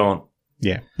 Gone.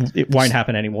 Yeah, it won't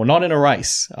happen anymore. Not in a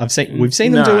race. We've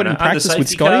seen them do it in practice with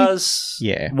Scotty. Cars,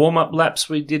 warm-up laps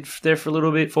we did there for a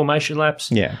little bit, formation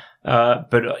laps. Yeah.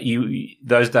 But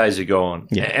those days are gone.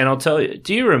 Yeah. And I'll tell you,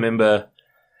 do you remember...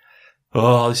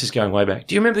 Oh, this is going way back.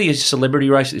 Do you remember the celebrity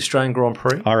race at the Australian Grand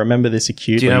Prix? I remember this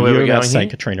acutely. Do you know where You're we're about going to say here?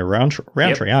 Katrina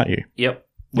Roundtree, aren't you? Yep.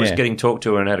 Was getting talked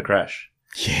to and had a crash.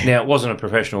 Yeah. Now, it wasn't a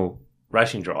professional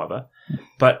racing driver,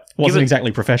 but... Wasn't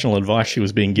exactly professional advice she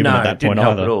was being given at that point either.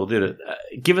 No, it didn't help either. at all, did it?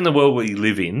 Given the world we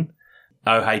live in,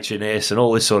 OH&S and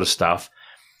all this sort of stuff,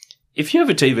 if you have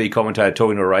a TV commentator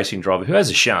talking to a racing driver who has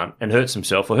a shunt and hurts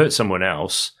himself or hurts someone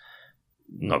else,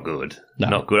 not good. No.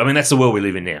 Not good. I mean, that's the world we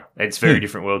live in now. It's a very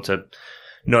different world to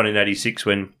 1986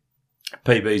 when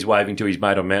PB's waving to his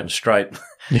mate on Mountain Straight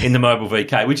in the Mobile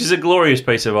VK, which is a glorious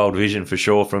piece of old vision for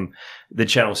sure from the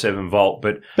Channel 7 Vault.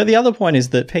 But the other point is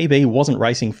that PB wasn't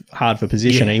racing hard for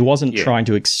position, and he wasn't trying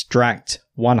to extract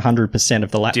 100%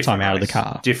 of the lap time out of the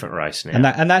car. Different race now.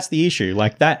 And that's the issue.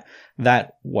 Like that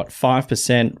 5%,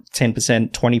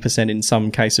 10%, 20% in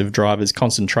some case of drivers'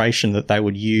 concentration that they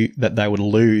would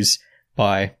lose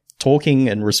by talking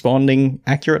and responding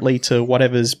accurately to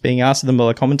whatever's being asked of them by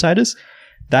the commentators.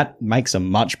 That makes a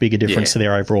much bigger difference to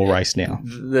their overall race now.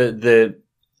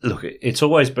 Look, it's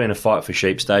always been a fight for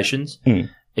sheep stations.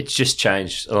 It's just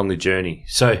changed along the journey.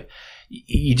 So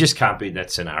you just can't be in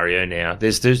that scenario now.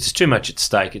 There's too much at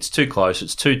stake. It's too close.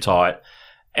 It's too tight.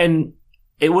 And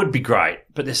it would be great.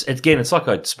 But it's like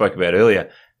I spoke about earlier,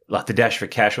 like the Dash for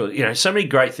Cash, or, so many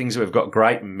great things that we've got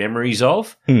great memories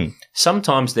of.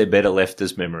 Sometimes they're better left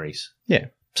as memories. Yeah.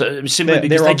 So simply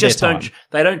because they just don't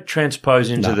transpose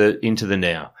into the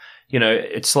now.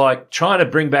 It's like trying to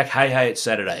bring back Hey It's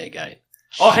Saturday again.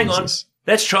 Oh, hang on.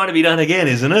 That's trying to be done again,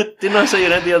 isn't it? Didn't I say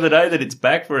the other day that it's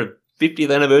back for a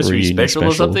 50th anniversary special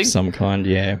or something? Some kind,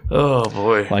 yeah. Oh,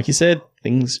 boy. Like you said,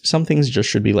 some things just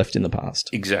should be left in the past.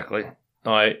 Exactly.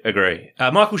 I agree.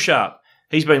 Michael Sharp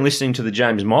he's been listening to the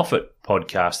James Moffat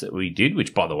podcast that we did,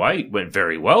 which, by the way, went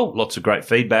very well. Lots of great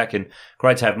feedback and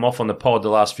great to have Moff on the pod the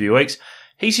last few weeks.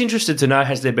 He's interested to know,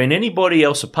 has there been anybody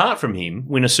else apart from him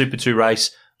win a Super 2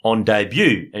 race on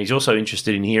debut? And he's also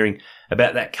interested in hearing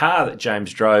about that car that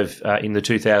James drove in the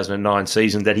 2009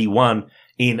 season that he won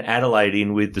in Adelaide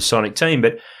in with the Sonic team.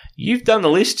 But you've done the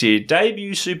list here.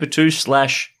 Debut Super 2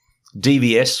 /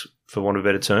 DVS, for want of a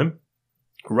better term,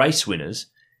 race winners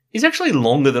is actually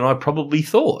longer than I probably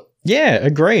thought. Yeah,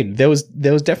 agreed. There was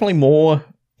definitely more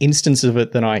instance of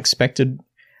it than I expected,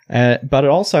 but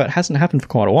it hasn't happened for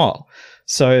quite a while.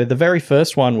 So the very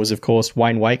first one was, of course,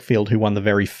 Wayne Wakefield, who won the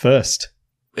very first.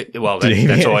 Well,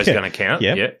 that's always going to count.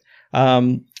 Yep.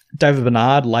 David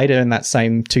Bernard, later in that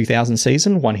same 2000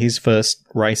 season, won his first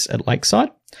race at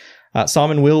Lakeside.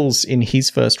 Simon Wills, in his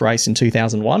first race in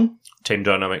 2001. Team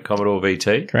Dynamic Commodore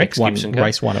VT. Correct.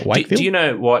 Race one at Wakefield. Do you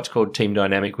know why it's called Team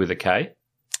Dynamic with a K?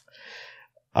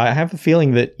 I have a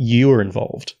feeling that you were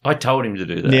involved. I told him to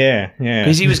do that. Yeah.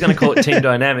 Because he was going to call it Team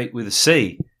Dynamic with a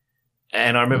C.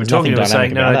 And I remember talking to him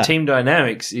saying, no, Team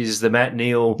Dynamics is the Matt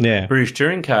Neal British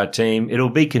Touring Car team. It'll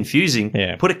be confusing.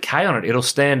 Yeah. Put a K on it. It'll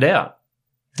stand out.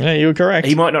 Yeah, you were correct.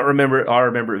 He might not remember it. I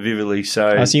remember it vividly. So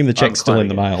I assume the check's still in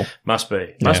the mail. Must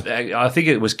be. I think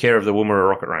it was care of the Woomera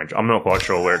Rocket Range. I'm not quite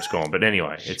sure where it's gone. But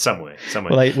anyway, it's somewhere.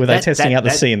 Well, were they testing out the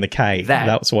C and the K?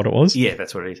 That was what it was? Yeah,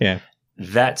 that's what it is. Yeah.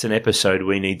 That's an episode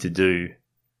we need to do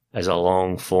as a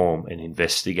long form and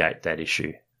investigate that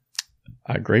issue.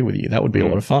 I agree with you. That would be a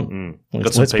lot of fun.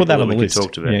 Let's put that on the list.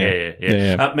 Talk about.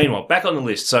 Yeah. Meanwhile, back on the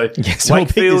list. So yes,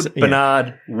 Wakefield,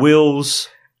 Bernard, Wills.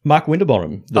 Mark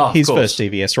Winterbottom, his first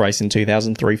DVS race in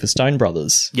 2003 for Stone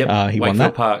Brothers. Yep, he won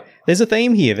that. Park. There's a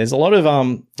theme here. There's a lot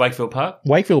of Wakefield Park?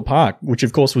 Wakefield Park, which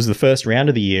of course was the first round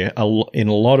of the year in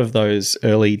a lot of those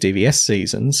early DVS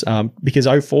seasons, because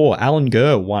 2004, Alan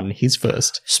Gurr won his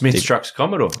first. Smith's Trucks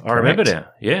Commodore. I remember now.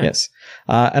 Yeah. Yes.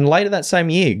 And later that same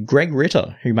year, Greg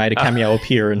Ritter, who made a cameo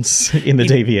appearance in the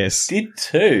DVS. Did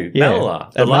too.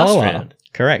 Mallala, the last round.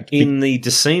 Correct. In the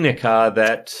Decena car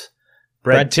that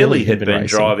Brad Tilley had been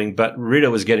driving, but Ritter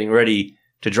was getting ready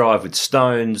to drive with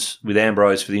Stones, with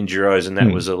Ambrose for the Enduros, and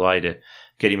that was a way to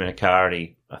get him in a car, and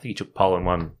I think he took pole and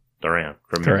won the round.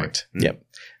 From Correct. Yep.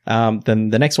 Then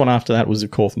the next one after that was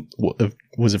of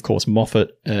course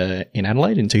Moffat in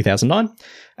Adelaide in 2009,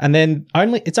 and then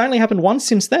it's only happened once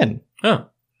since then. Oh,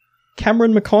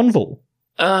 Cameron McConville,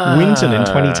 Winton in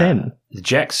 2010.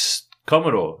 Jack's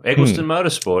Commodore, Eggleston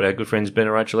Motorsport, our good friends Ben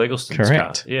and Rachel Eggleston's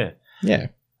Correct. car. Yeah.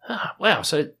 Oh, wow.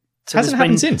 So hasn't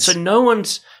happened since. So no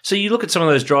one's. So you look at some of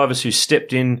those drivers who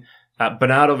stepped in.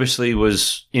 Bernard obviously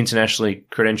was internationally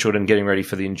credentialed and getting ready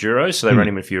for the Enduro, so they ran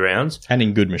him a few rounds and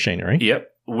in good machinery.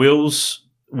 Yep. Wills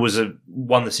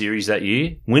won the series that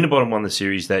year. Winterbottom won the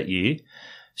series that year.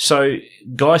 So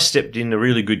guys stepped into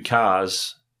really good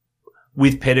cars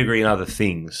with pedigree and other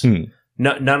things.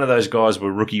 None of those guys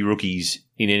were rookies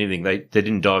in anything. They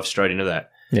didn't dive straight into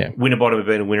that. Yeah. Winterbottom had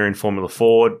been a winner in Formula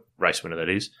Ford, race winner that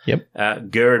is.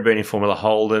 Yep. Gurr had been in Formula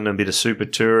Holden, a bit of super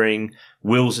touring.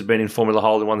 Wills had been in Formula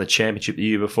Holden, won the championship the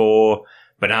year before.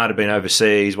 Bernard had been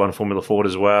overseas, won Formula Ford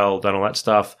as well, done all that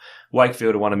stuff.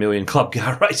 Wakefield had won 1 million club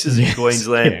car races in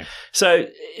Queensland. Yeah. So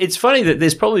it's funny that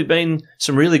there's probably been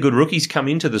some really good rookies come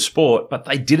into the sport, but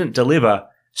they didn't deliver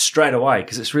straight away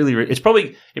because it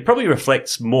probably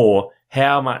reflects more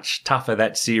how much tougher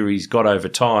that series got over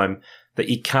time. That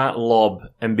you can't lob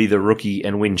and be the rookie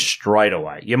and win straight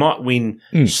away. You might win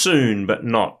soon, but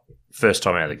not first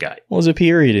time out of the gate. Well, there's a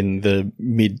period in the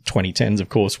mid-2010s, of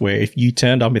course, where if you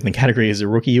turned up in the category as a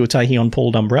rookie, you were taking on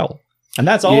Paul Dumbrell. And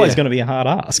that's always going to be a hard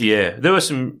ask. Yeah. There were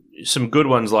some good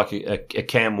ones like a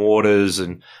Cam Waters,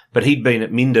 but he'd been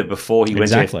at Minder before he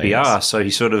went to FBR, yes. So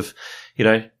he sort of,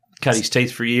 cut his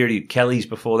teeth for a year. He had Kelly's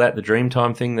before that, the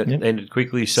Dreamtime thing that ended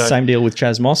quickly. So same deal with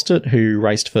Chaz Mostert, who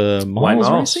raced for Miles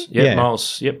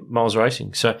Racing. Miles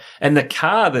Racing. So, and the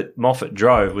car that Moffat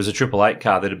drove was a 888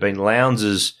 car that had been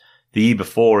Lowndes' the year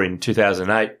before in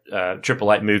 2008.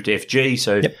 888 moved to FG,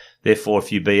 so therefore a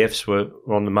few BFs were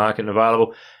on the market and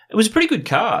available. It was a pretty good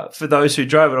car for those who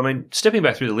drove it. I mean, stepping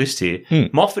back through the list here,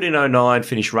 Moffat in 2009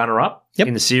 finished runner-up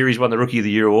in the series, won the Rookie of the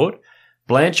Year award.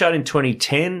 Blanchard in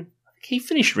 2010. He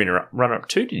finished runner-up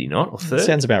too, did he not? Or third?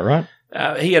 Sounds about right.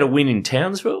 He had a win in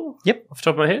Townsville? Yep. Off the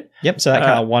top of my head? Yep, so that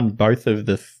car won both of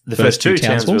the first two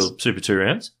Townsville Super 2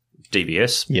 rounds.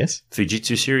 DVS. Yes.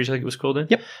 Fujitsu series, I think it was called then.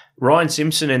 Yep. Ryan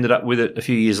Simpson ended up with it a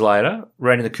few years later,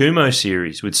 ran in the Kumo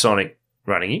series with Sonic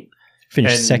running him.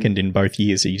 Finished second in both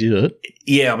years he did it.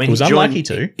 Yeah, I mean, he was unlucky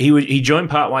to. He joined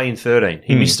partway in 13.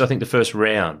 He missed, I think, the first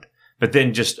round. But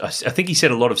then I think he set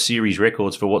a lot of series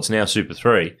records for what's now Super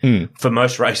 3 for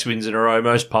most race wins in a row,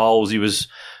 most poles. He was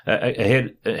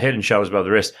head and shoulders above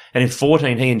the rest. And in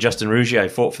 14, he and Justin Rougier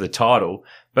fought for the title.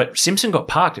 But Simpson got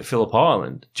parked at Phillip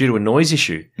Island due to a noise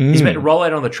issue. He's about to roll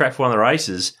out on the track for one of the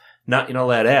races. No, you're not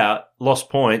allowed out.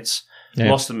 Lost points,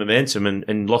 lost the momentum,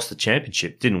 and lost the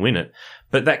championship. Didn't win it.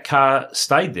 But that car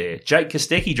stayed there. Jake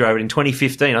Kostecki drove it in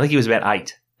 2015. I think he was about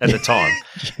 8 at the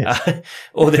time,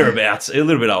 or thereabouts, a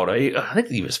little bit older. I think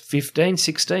he was 15,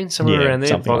 16, somewhere around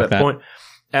there by that point.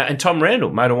 And Tom Randall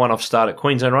made a one-off start at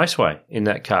Queensland Raceway in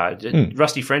that car.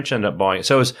 Rusty French ended up buying it.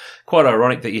 So it was quite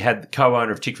ironic that you had the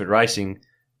co-owner of Tickford Racing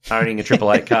owning a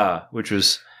Triple Eight car, which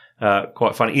was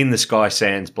quite funny, in the Sky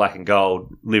Sands black and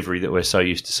gold livery that we're so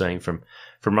used to seeing from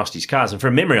Rusty's cars. And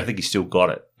from memory, I think he still got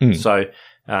it. So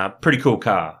pretty cool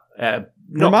car.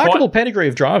 Remarkable pedigree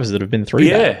of drivers that have been through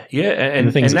that. Yeah,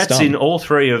 and that's in all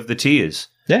 3 of the tiers.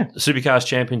 Yeah. The Supercars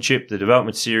Championship, the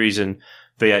Development Series, and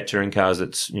V8 Touring Cars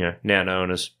that's now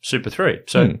known as Super 3.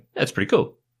 So that's pretty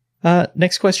cool.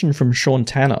 Next question from Sean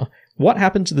Tanner. What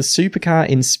happened to the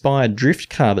Supercar-inspired drift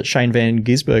car that Shane Van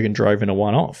Gisbergen drove in a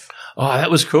one-off? Oh,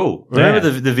 that was cool. Remember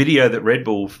the video that Red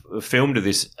Bull filmed of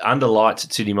this under lights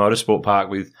at Sydney Motorsport Park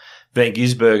with Van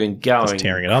Gisbergen going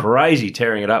crazy,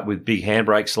 tearing it up with big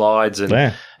handbrake slides, and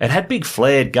it had big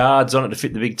flared guards on it to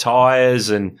fit the big tyres,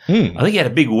 and I think he had a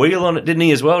big wheel on it, didn't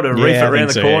he, as well, to reef it around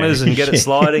the corners and get it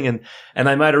sliding, and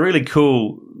they made a really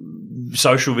cool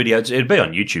social video. It'd be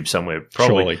on YouTube somewhere,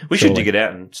 probably. We should dig it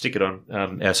out and stick it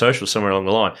on our socials somewhere along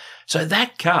the line. So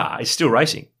that car is still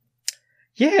racing.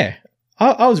 Yeah.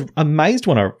 I was amazed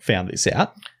when I found this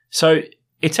out. So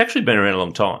it's actually been around a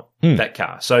long time, that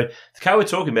car. So the car we're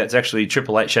talking about is actually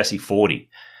Triple Eight Chassis 40.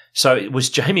 So it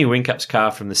was Jamie Wincup's car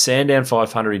from the Sandown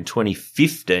 500 in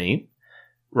 2015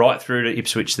 right through to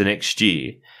Ipswich the next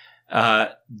year.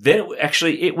 Then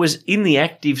it was in the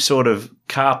active sort of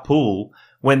car pool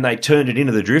when they turned it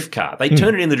into the drift car. They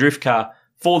turned it in the drift car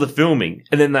for the filming,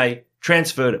 and then they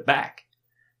transferred it back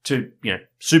to,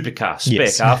 supercar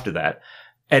spec after that.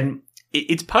 And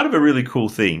it's part of a really cool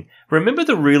thing. Remember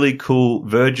the really cool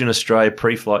Virgin Australia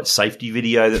pre-flight safety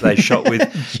video that they shot with,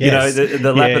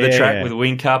 the lap of the track with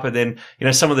Whincup, and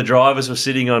then, some of the drivers were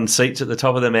sitting on seats at the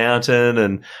top of the mountain,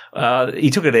 and he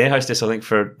took an air hostess, I think,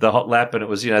 for the hot lap, and it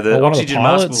was, the oxygen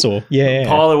mask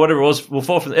pilot, whatever it was, will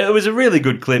fall from. It was a really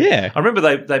good clip. Yeah. I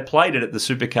remember they played it at the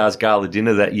Supercars Gala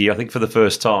dinner that year, I think for the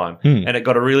first time, and it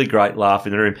got a really great laugh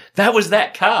in the room. That was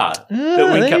that car that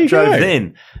Whincup drove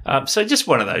then. So just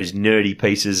one of those nerdy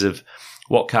pieces of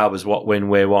what car was what, when,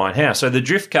 where, why, and how. So the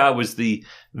drift car was the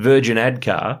Virgin Ad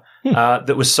car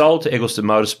that was sold to Eggleston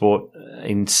Motorsport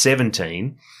in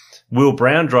 17. Will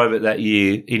Brown drove it that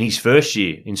year in his first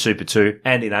year in Super 2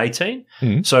 and in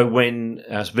 18. So when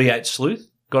V8 Sleuth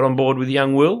got on board with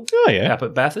young Will up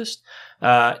at Bathurst,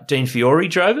 Dean Fiore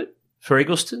drove it for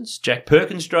Eggleston's. Jack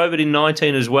Perkins drove it in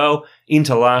 19 as well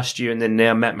into last year, and then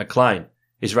now Matt McLean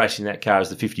is racing that car as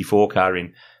the 54 car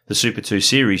in the Super 2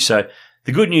 series. So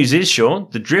the good news is, Sean,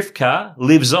 the drift car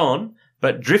lives on,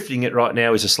 but drifting it right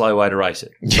now is a slow way to race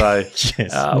it. So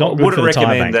wouldn't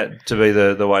recommend that to be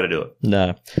the way to do it.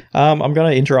 No. I'm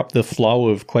going to interrupt the flow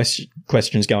of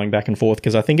questions going back and forth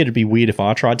because I think it'd be weird if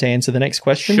I tried to answer the next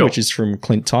question, which is from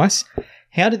Clint Tice.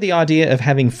 How did the idea of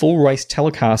having full race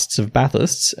telecasts of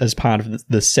Bathursts as part of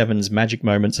the Seven's magic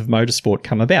moments of motorsport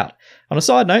come about? On a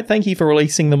side note, thank you for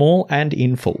releasing them all and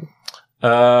in full.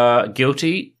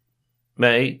 Guilty.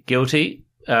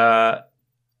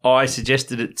 I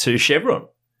suggested it to Chevron,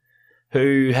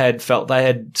 who had felt they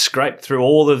had scraped through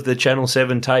all of the Channel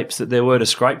 7 tapes that there were to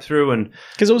scrape through. And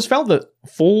because it was felt that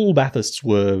full Bathursts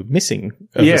were missing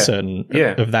of a certain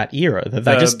of that era, that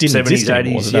they just didn't 70s, exist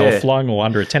anymore, 80s, that they were flying all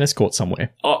under a tennis court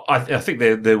somewhere. I think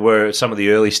there were some of the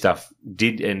early stuff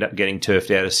did end up getting turfed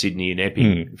out of Sydney and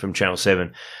Epping from Channel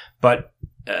 7. But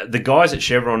the guys at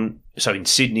Chevron, so in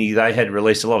Sydney, they had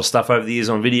released a lot of stuff over the years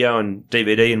on video and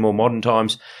DVD in more modern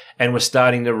times, and were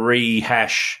starting to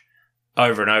rehash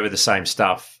over and over the same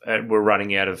stuff. We're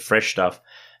running out of fresh stuff.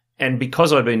 And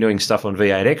because I'd been doing stuff on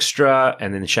V8 Extra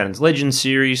and then the Shannon's Legends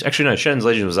series, actually no, Shannon's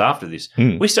Legends was after this.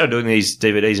 We started doing these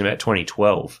DVDs in about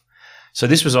 2012. So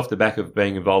this was off the back of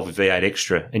being involved with V8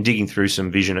 Extra and digging through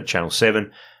some vision at Channel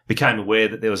 7. Became aware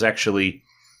that there was actually,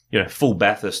 full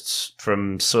Bathursts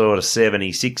from sort of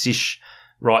 76-ish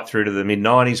right through to the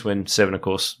mid-90s when 7, of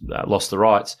course, lost the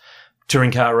rights.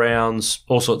 Touring car rounds,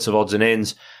 all sorts of odds and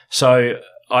ends. So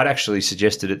I'd actually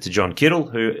suggested it to John Kittle,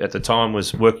 who at the time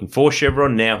was working for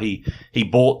Chevron. Now he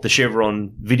bought the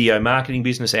Chevron video marketing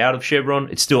business out of Chevron.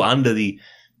 It's still under the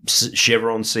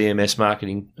Chevron CMS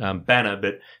marketing banner,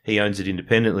 but he owns it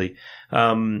independently.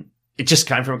 it just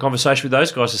came from a conversation with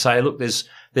those guys to say, look,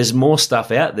 there's more stuff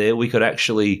out there. We could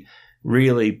actually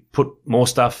really put more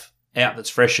stuff out that's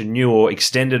fresh and new or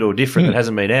extended or different that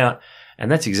hasn't been out.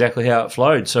 And that's exactly how it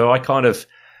flowed. So I kind of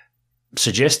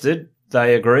suggested,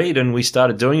 they agreed, and we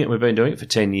started doing it. We've been doing it for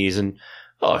 10 years. And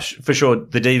for sure,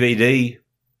 the DVD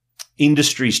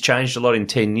industry's changed a lot in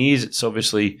 10 years. It's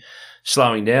obviously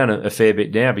slowing down a fair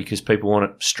bit now because people want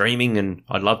it streaming, and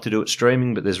I'd love to do it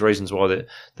streaming, but there's reasons why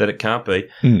that it can't be.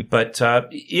 But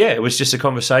it was just a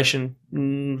conversation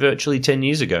virtually 10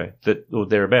 years ago or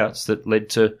thereabouts that led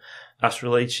to us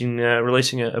releasing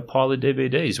a pile of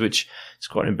DVDs, which is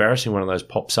quite embarrassing. One of those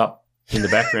pops up in the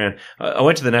background. I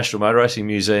went to the National Motor Racing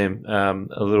Museum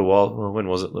a little while. Well, when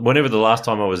was it? Whenever the last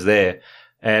time I was there,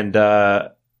 and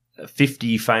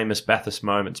 50 famous Bathurst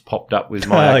moments popped up with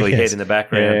my ugly head in the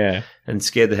background and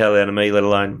scared the hell out of me, let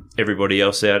alone everybody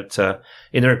else out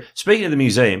in the room. Speaking of the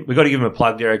museum, we've got to give them a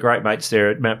plug. There are great mates there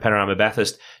at Mount Panorama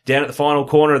Bathurst. Down at the final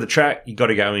corner of the track, you've got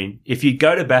to go in. If you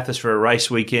go to Bathurst for a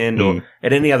race weekend or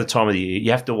at any other time of the year,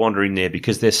 you have to wander in there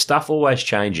because there's stuff always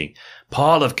changing.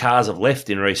 Pile of cars have left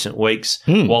in recent weeks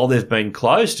while they've been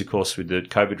closed, of course, with the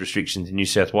COVID restrictions in New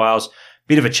South Wales.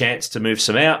 Bit of a chance to move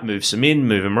some out, move some in,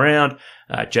 move them around,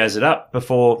 jazz it up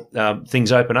before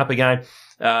things open up again.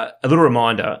 A little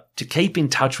reminder to keep in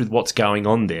touch with what's going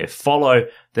on there. Follow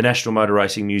the National Motor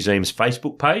Racing Museum's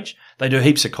Facebook page. They do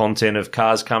heaps of content of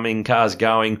cars coming, cars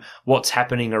going, what's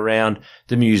happening around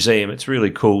the museum. It's really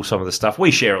cool, some of the stuff.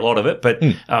 We share a lot of it, but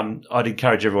I'd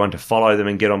encourage everyone to follow them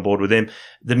and get on board with them.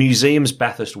 The museum's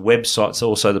Bathurst website's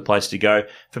also the place to go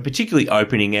for particularly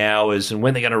opening hours and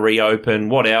when they're going to reopen,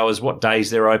 what hours, what days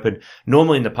they're open.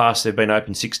 Normally in the past they've been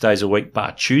open 6 days a week,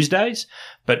 bar Tuesdays.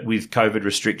 But with COVID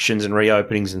restrictions and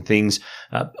reopenings and things,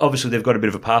 obviously they've got a bit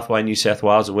of a pathway in New South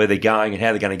Wales of where they're going and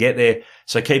how they're going to get there.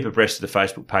 So keep abreast of the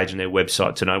Facebook page and their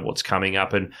website to know what's coming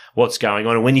up and what's going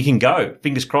on and when you can go.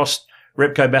 Fingers crossed,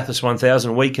 Repco Bathurst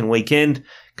 1000 week and weekend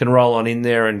can roll on in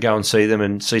there and go and see them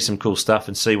and see some cool stuff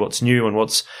and see what's new and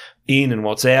what's in and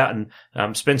what's out,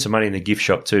 and spend some money in the gift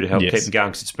shop too to help keep them going,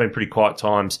 because it's been pretty quiet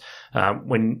times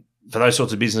when for those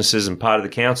sorts of businesses and part of the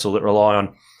council that rely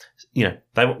on,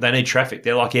 they need traffic.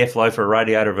 They're like airflow for a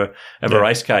radiator of a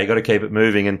race car. You got to keep it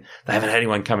moving, and they haven't had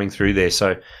anyone coming through there.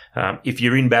 So if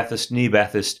you're in Bathurst, near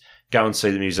Bathurst, go and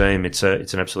see the museum. It's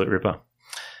an absolute ripper.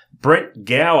 Brent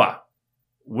Gower,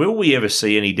 will we ever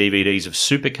see any DVDs of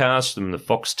supercars from the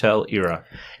Foxtel era?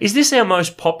 Is this our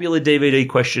most popular DVD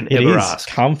question ever asked?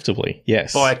 Comfortably,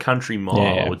 yes. By a country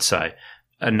mile, I would say.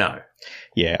 No.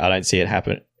 Yeah, I don't see it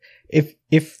happen.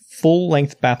 If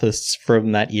full-length Bathursts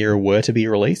from that era were to be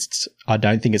released, I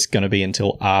don't think it's going to be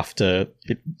until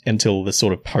the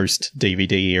sort of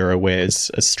post-DVD era where it's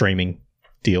a streaming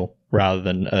deal rather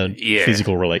than a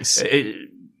physical release.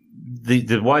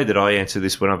 The way that I answer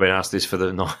this when I've been asked this for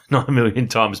the 9 million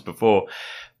times before,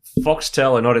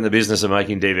 Foxtel are not in the business of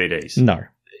making DVDs. No.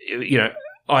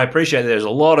 I appreciate that there's a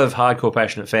lot of hardcore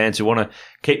passionate fans who want to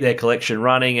keep their collection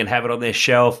running and have it on their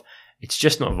shelf. It's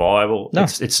just not viable. No.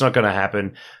 It's not going to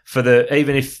happen.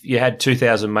 Even if you had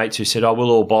 2,000 mates who said, we'll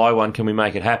all buy one, can we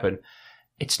make it happen?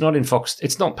 It's not in Fox.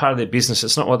 It's not part of their business.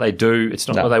 It's not what they do. It's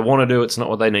not what they want to do. It's not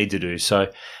what they need to do.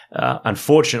 So,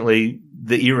 unfortunately,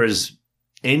 the era's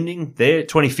ending there.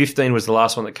 2015 was the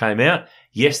last one that came out.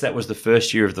 Yes, that was the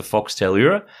first year of the Foxtel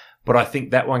era, but I think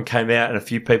that one came out and a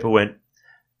few people went,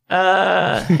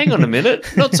 hang on a minute,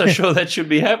 not so sure that should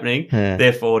be happening.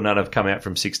 Therefore, none have come out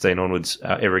from 16 onwards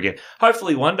ever again.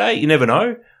 Hopefully one day, you never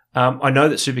know. I know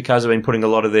that Supercars have been putting a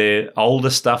lot of their older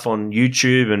stuff on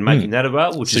YouTube and making that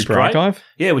available, which is great. Archive?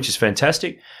 Yeah, which is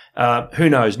fantastic. Who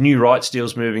knows, new rights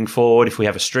deals moving forward. If we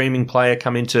have a streaming player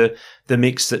come into the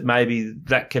mix, that maybe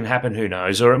that can happen, who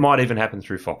knows? Or it might even happen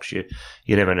through Fox. You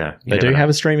never know. They do have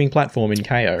a streaming platform in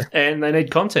KO. And they need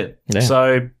content. Yeah.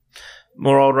 So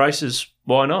more old races,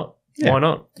 why not? Yeah. Why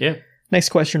not? Yeah. Next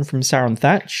question from Saron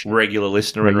Thatch. Regular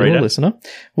listener and reader.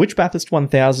 Which Bathurst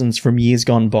 1000s from years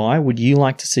gone by would you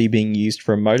like to see being used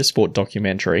for a motorsport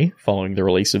documentary following the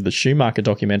release of the Schumacher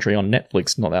documentary on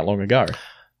Netflix not that long ago?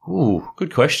 Ooh,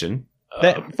 good question.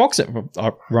 Fox,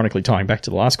 ironically tying back to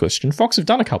the last question, Fox have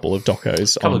done a couple of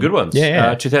docos. A couple of good ones.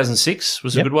 Yeah. 2006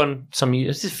 was a good one.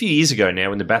 It's a few years ago now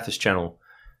when the Bathurst Channel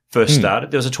first started.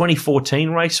 There was a 2014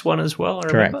 race one as well, I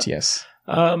remember. Correct, yes.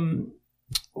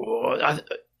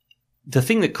 The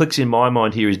thing that clicks in my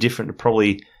mind here is different to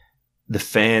probably the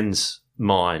fans'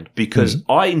 mind, because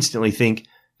I instantly think,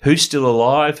 who's still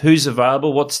alive? Who's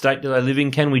available? What state do they live in?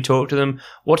 Can we talk to them?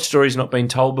 What story's not been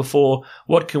told before?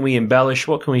 What can we embellish?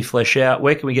 What can we flesh out?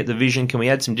 Where can we get the vision? Can we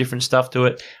add some different stuff to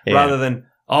it? Yeah. Rather than,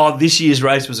 this year's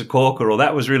race was a corker, or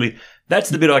that was really. That's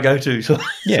the bit I go to sort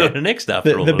of next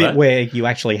after all the of bit that. where you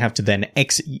actually have to then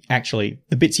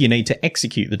the bits you need to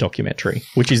execute the documentary,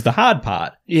 which is the hard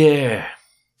part. Yeah.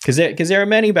 Because there are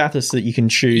many Bathursts that you can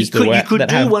choose You could that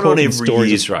do have one on caught in every stories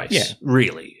year's of- race, Yeah.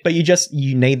 really. But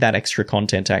you need that extra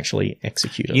content to actually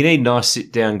execute it. You need nice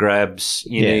sit-down grabs.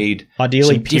 You need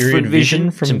ideally some period different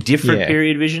vision from some different yeah.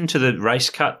 period vision to the race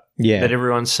cut that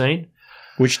everyone's seen.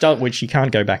 which you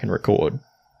can't go back and record.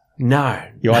 No.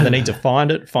 You either need to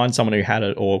find someone who had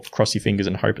it, or cross your fingers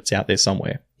and hope it's out there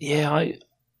somewhere. Yeah,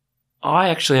 I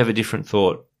actually have a different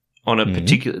thought on a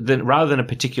particular rather than a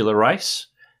particular race.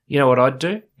 You know what I'd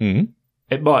do? Mm-hmm.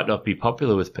 It might not be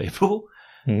popular with people,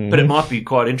 but it might be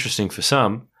quite interesting for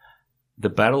some. The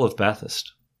Battle of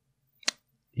Bathurst.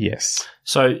 Yes.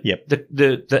 So, Yep.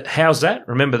 the how's that?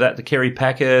 Remember that the Kerry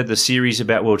Packer, the series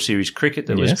about World Series cricket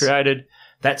that was created,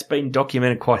 that's been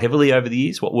documented quite heavily over the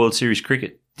years. What World Series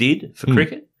cricket did for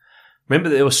cricket. Remember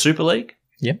there was Super League.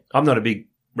 Yeah. I'm not a big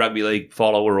rugby league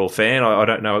follower or fan. I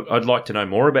don't know. I'd like to know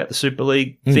more about the Super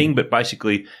League thing, but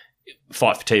basically,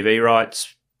 fight for TV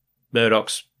rights.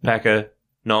 Murdoch's, Packer,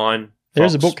 Nine. There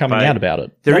is a Fox, book coming Bay. out about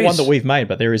it. There Not is. one that we've made,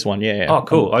 but there is one, yeah. Oh,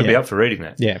 cool. I'd be up for reading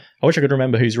that. Yeah. I wish I could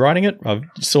remember who's writing it. I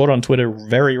saw it on Twitter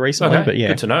very recently, Okay, but yeah.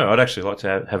 good to know. I'd actually like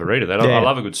to have a read of that. Yeah. I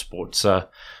love a good sports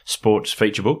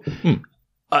feature book.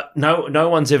 No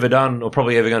one's ever done or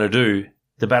probably ever going to do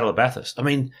the Battle of Bathurst. I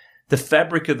mean, the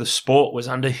fabric of the sport was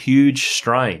under huge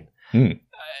strain.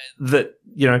 That,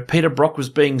 Peter Brock was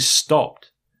being stopped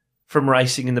from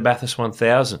racing in the Bathurst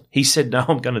 1000. He said, no,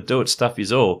 I'm going to do it, stuff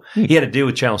is all. He had to deal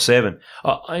with Channel 7.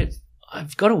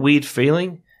 I've got a weird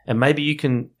feeling, and maybe you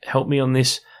can help me on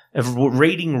this, of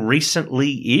reading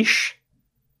recently-ish,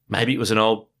 maybe it was an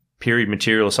old period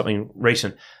material or something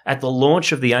recent, at the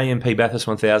launch of the AMP Bathurst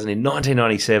 1000 in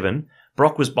 1997,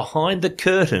 Brock was behind the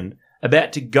curtain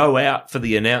about to go out for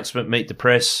the announcement, meet the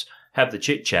press, have the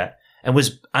chit-chat, and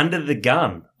was under the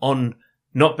gun on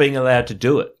not being allowed to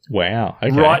do it. Wow.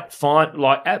 Okay. Right, fine,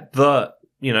 like at the,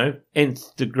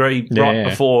 nth degree right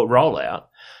before rollout,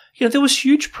 there was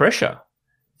huge pressure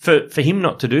for him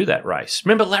not to do that race.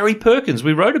 Remember Larry Perkins,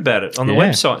 we wrote about it on the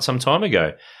website some time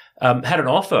ago, had an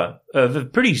offer, a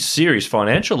pretty serious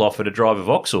financial offer to drive a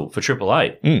Vauxhall for Triple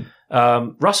Eight.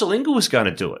 Russell Ingall was going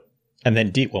to do it. And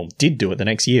then did do it the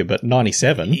next year, but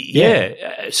 97.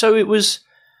 Yeah. So it was...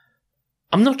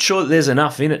 I'm not sure that there's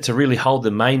enough in it to really hold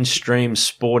the mainstream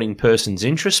sporting person's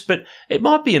interest, but it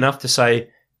might be enough to say,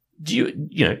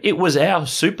 it was our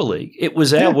Super League. It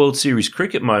was our World Series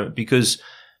cricket moment because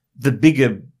the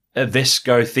bigger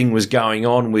Vesco thing was going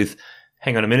on with,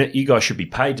 hang on a minute, you guys should be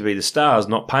paid to be the stars,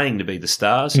 not paying to be the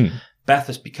stars.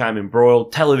 Bathurst became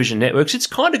embroiled, television networks. It's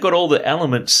kind of got all the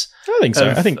elements I think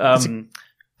so. of I think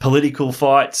political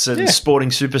fights and sporting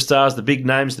superstars, the big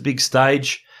names, the big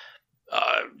stage.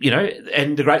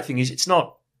 And the great thing is it's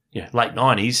not late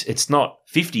 90s. It's not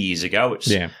 50 years ago.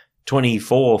 It's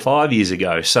 24 or 5 years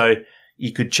ago. So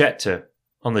you could chat to,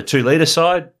 on the 2 litre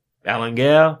side, Alan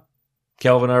Gow,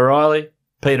 Kelvin O'Reilly,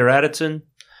 Peter Adderton,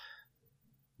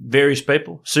 various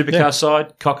people. Supercar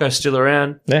side, Cocko's still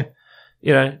around. Yeah.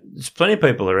 There's plenty of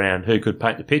people around who could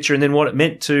paint the picture, and then what it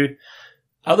meant to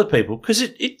other people, because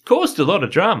it caused a lot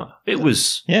of drama. It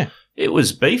was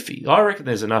beefy. I reckon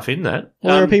there's enough in that.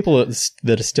 Well, there are people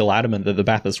that are still adamant that the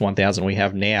Bathurst 1000 we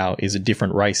have now is a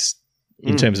different race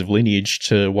in terms of lineage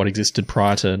to what existed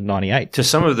prior to 98. To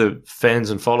some of the fans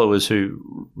and followers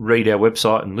who read our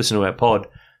website and listen to our pod,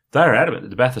 they're adamant that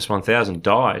the Bathurst 1000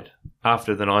 died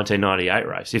after the 1998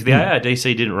 race. If the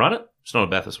ARDC didn't run it, it's not a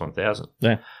Bathurst 1000.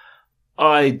 Yeah.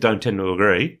 I don't tend to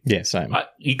agree. Yeah, same.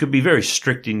 You could be very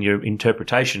strict in your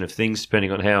interpretation of things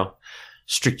depending on how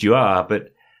strict you are,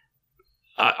 but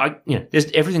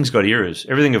everything's got eras.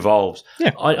 Everything evolves.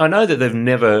 Yeah. I know that they've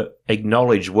never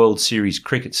acknowledged World Series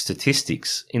cricket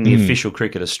statistics in the official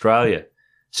Cricket Australia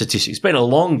statistics. It's been a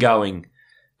long-going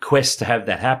quest to have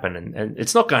that happen, and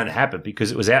it's not going to happen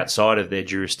because it was outside of their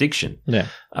jurisdiction. Yeah.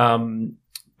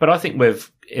 But I think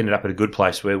we've ended up at a good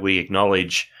place where we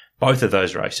acknowledge both of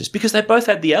those races because they both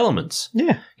had the elements.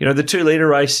 Yeah. The 2 litre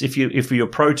race, if you're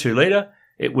pro 2 litre,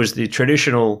 it was the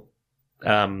traditional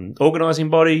organising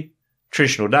body,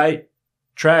 traditional date,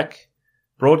 track,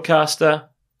 broadcaster,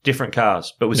 different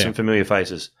cars, but with some familiar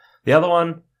faces. The other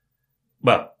one,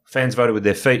 well, fans voted with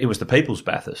their feet. It was the People's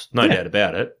Bathurst, no doubt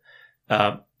about it.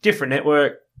 Different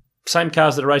network, same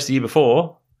cars that raced the year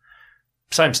before,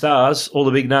 same stars, all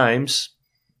the big names.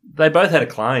 They both had a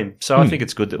claim. So I think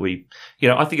it's good that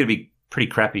I think it'd be pretty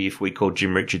crappy if we called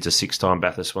Jim Richards a 6-time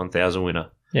Bathurst 1000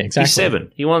 winner. Yeah, exactly. He's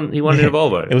 7. He won in a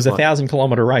Volvo. It was a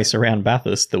 1,000-kilometre race around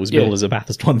Bathurst that was billed as a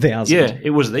Bathurst 1000. Yeah,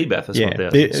 it was the Bathurst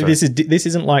 1000. This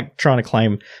isn't like trying to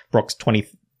claim Brock's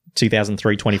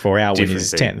 2003 24-hour win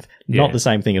is 10th. Not the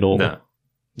same thing at all. No,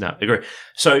 agree.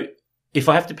 So if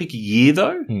I have to pick a year,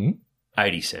 though,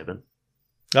 87.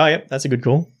 Oh, yep, that's a good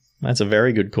call. That's a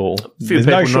very good call. There's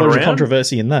no shortage of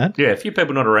controversy in that. Yeah, a few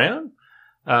people not around.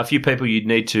 A few people you'd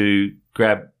need to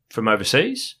grab from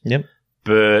overseas. Yep.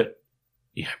 But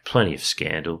plenty of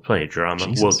scandal, plenty of drama.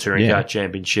 Jesus. World Touring Car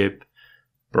Championship,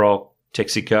 Brock,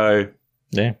 Texaco.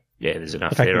 Yeah. Yeah, there's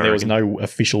enough The fact there. that there was no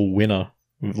official winner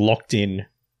locked in,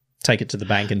 take it to the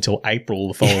bank until April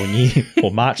the following year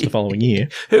or March the following year.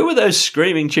 Who were those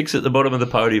screaming chicks at the bottom of the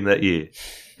podium that year?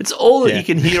 It's all that you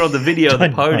can hear on the video of the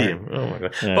podium. Oh, my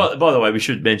God. Yeah. By the way, we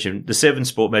should mention the 7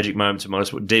 Sport Magic Moments of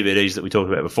Motorsport DVDs that we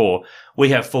talked about before. We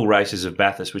have full races of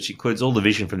Bathurst, which includes all the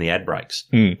vision from the ad breaks.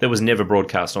 That was never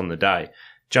broadcast on the day.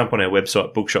 Jump on our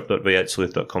website,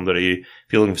 bookshop.v8sleuth.com.au if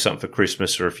you're looking for something for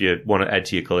Christmas or if you want to add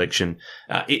to your collection.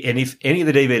 And if any of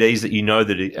the DVDs that you know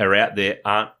that are out there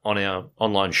aren't on our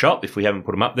online shop, if we haven't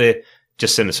put them up there,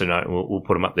 just send us a note and we'll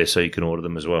put them up there so you can order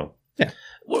them as well. Yeah.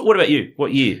 What about you?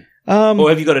 What year? Or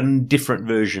have you got a different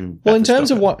version? Well, in terms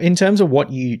of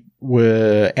what you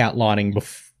were outlining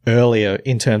earlier,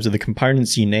 in terms of the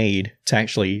components you need to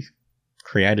actually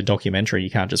create a documentary, you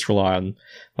can't just rely on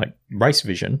like race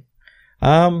vision.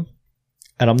 And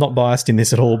I'm not biased in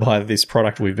this at all by this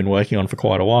product we've been working on for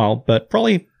quite a while, but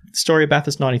probably the story of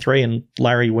Bathurst 93 and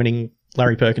Larry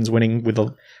Perkins winning with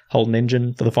a Holden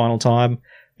engine for the final time.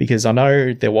 Because I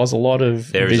know there was a lot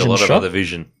of There is vision a lot shot. of other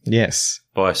vision. Yes.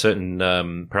 By a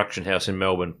certain production house in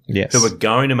Melbourne. Yes. Who were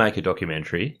going to make a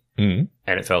documentary and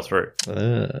it fell through.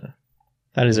 That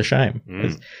is a shame.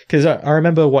 Because I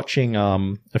remember watching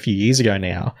a few years ago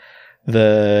now,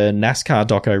 the NASCAR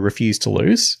doco Refused to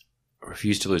Lose.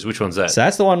 Refused to Lose. Which one's that? So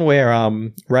that's the one where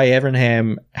Ray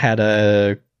Evernham had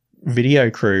a video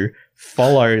crew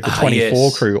follow the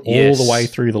 24 crew all the way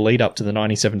through the lead up to the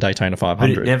 97 Daytona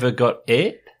 500. But it never got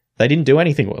aired? They didn't do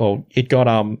anything. Well, it got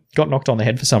knocked on the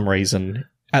head for some reason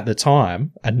at the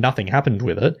time, and nothing happened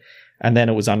with it. And then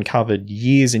it was uncovered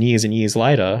years and years and years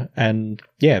later. And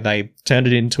yeah, they turned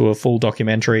it into a full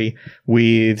documentary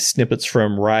with snippets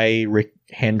from Ray, Rick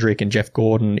Hendrick, and Jeff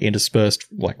Gordon interspersed,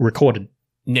 like recorded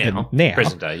now,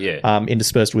 present day, yeah.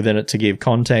 Interspersed within it to give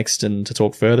context and to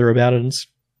talk further about it. And it's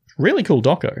really cool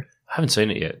doco. I haven't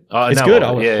seen it yet. It's good.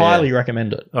 I would highly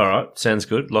recommend it. All right. Sounds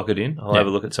good. Lock it in. I'll have a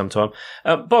look at some time.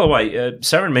 By the way,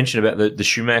 Saren mentioned about the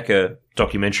Schumacher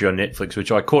documentary on Netflix,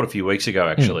 which I caught a few weeks ago,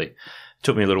 actually.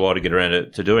 Took me a little while to get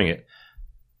around to doing it.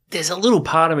 There's a little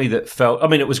part of me that felt... I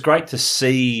mean, it was great to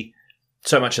see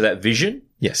so much of that vision.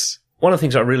 Yes. One of the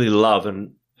things I really love,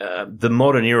 and the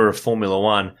modern era of Formula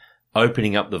One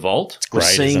opening up the vault. It's great, we're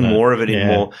seeing more of it in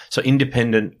more... So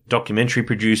independent documentary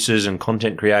producers and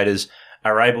content creators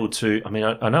are able to... I mean,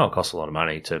 I know it costs a lot of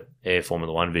money to air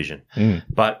Formula One vision,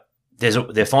 but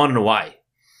they're finding a way.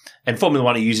 And Formula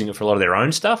One are using it for a lot of their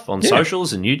own stuff on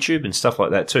socials and YouTube and stuff like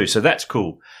that too. So that's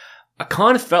cool. I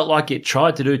kind of felt like it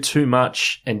tried to do too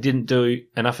much and didn't do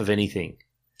enough of anything.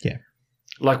 Yeah.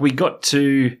 Like we got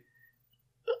to...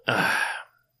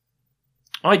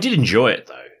 I did enjoy it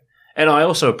though. And I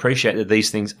also appreciate that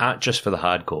these things aren't just for the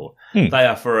hardcore. They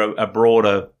are for a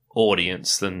broader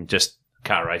audience than just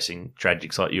car racing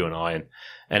tragics like you and I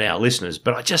and our listeners.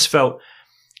 But I just felt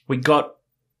we got...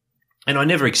 And I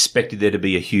never expected there to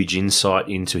be a huge insight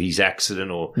into his accident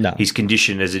or his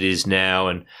condition as it is now.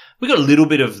 And we got a little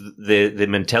bit of the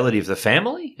mentality of the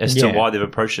family as to why they've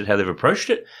approached it, how they've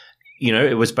approached it. You know,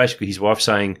 it was basically his wife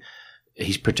saying,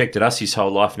 he's protected us his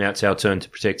whole life, now it's our turn to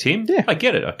protect him. Yeah. I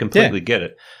get it. I completely get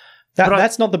it.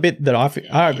 That's not the bit that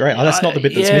I agree. That's not the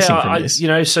bit that's missing from this. You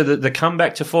know, so the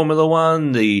comeback to Formula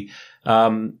One, you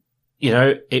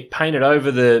know, it painted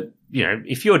over the, you know,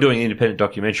 if you're doing an independent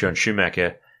documentary on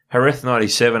Schumacher, Jerez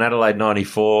 97, Adelaide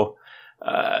 94,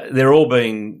 they're all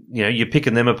being, you know, you're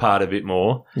picking them apart a bit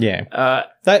more. Yeah.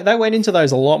 They went into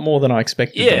those a lot more than I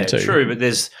expected them to. Yeah, true, but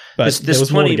there's there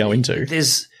was more to go into.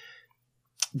 There's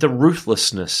the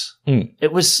ruthlessness.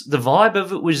 It was, the vibe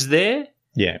of it was there.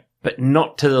 Yeah. But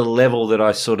not to the level that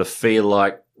I sort of feel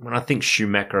like, when I think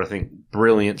Schumacher, I think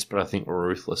brilliance, but I think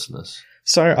ruthlessness.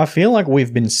 So I feel like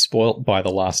we've been spoilt by The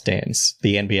Last Dance,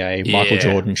 the NBA, Michael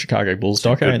Jordan, Chicago Bulls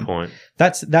doco. Good point.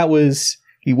 That was,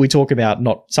 we talk about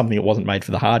not something that wasn't made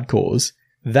for the hardcores.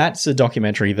 That's a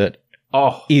documentary that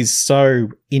is so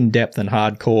in-depth and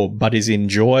hardcore, but is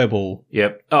enjoyable.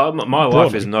 Yep. My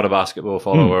wife is not a basketball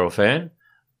follower or fan.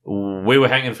 We were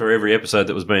hanging for every episode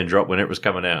that was being dropped when it was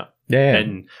coming out. Yeah.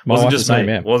 And wasn't just me.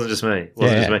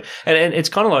 And it's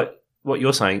kind of like, what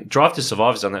you're saying, Drive to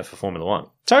Survive has done that for Formula One.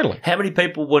 Totally. How many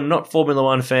people were not Formula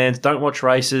One fans, don't watch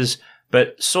races,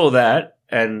 but saw that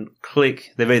and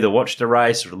click, they've either watched a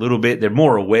race or a little bit, they're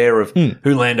more aware of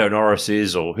who Lando Norris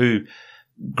is or who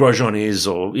Grosjean is,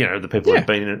 or, you know, the people who've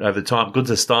been in it over time.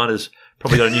 Gunther Steiner's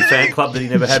probably got a new fan club that he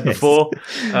never had before.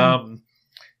 So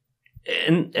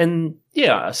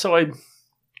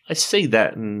I see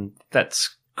that, and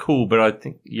that's cool, but I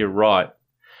think you're right.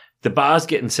 The bar's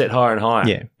getting set higher and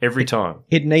higher every time.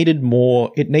 It needed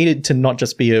more. It needed to not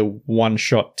just be a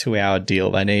one-shot 2-hour deal.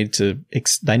 They needed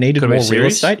more real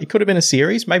estate. It could have been a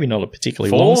series, maybe not a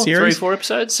particularly long series. 3-4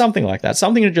 episodes? Something like that.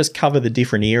 Something to just cover the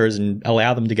different eras and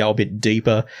allow them to go a bit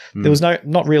deeper. There was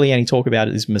not really any talk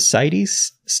about this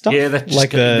Mercedes stuff. Yeah,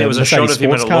 there was a shot of him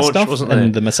at a launch, stuff, wasn't there?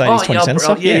 And the Mercedes 2010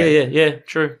 stuff. Yeah,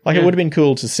 true. It would have been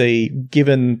cool to see,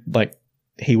 given, like,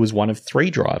 he was one of 3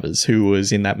 drivers who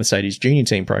was in that Mercedes junior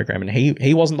team program, and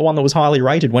he wasn't the one that was highly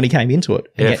rated when he came into it.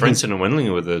 Yeah, Frentzen and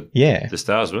Wendlinger were the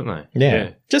stars, weren't they?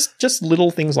 Yeah. Just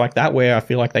little things like that where I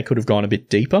feel like they could have gone a bit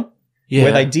deeper. Yeah.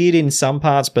 Where they did in some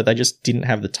parts, but they just didn't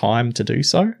have the time to do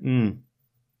so.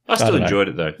 I still enjoyed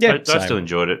it, though. Yeah, I still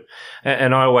enjoyed it.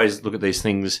 And I always look at these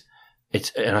things,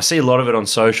 and I see a lot of it on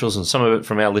socials and some of it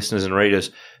from our listeners and readers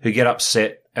who get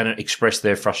upset and express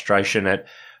their frustration at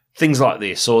things like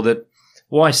this, or that,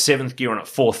 why 7th gear on at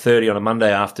 4:30 on a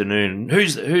Monday afternoon?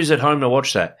 Who's at home to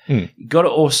watch that? You got to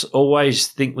always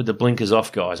think with the blinkers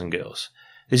off, guys and girls.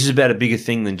 This is about a bigger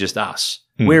thing than just us.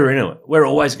 We're into it. We're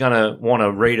always going to want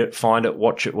to read it, find it,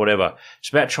 watch it, whatever. It's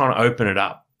about trying to open it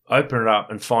up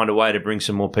and find a way to bring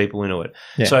some more people into it.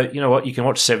 Yeah. So, you know what? You can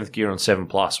watch 7th gear on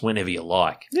 7plus whenever you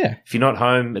like. Yeah. If you're not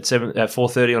home at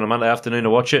 4:30 on a Monday afternoon to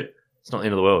watch it, it's not the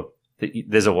end of the world.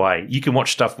 There's a way. You can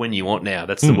watch stuff when you want now.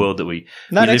 That's the world that we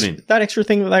live in. That extra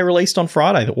thing that they released on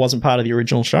Friday that wasn't part of the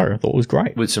original show, I thought was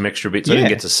great. With some extra bits. I didn't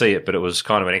get to see it, but it was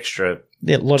kind of an extra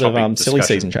a lot of silly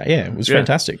season chat. Yeah, it was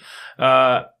fantastic.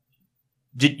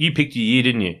 You picked your year,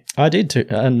 didn't you? I did too.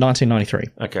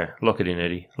 1993. Okay. Lock it in,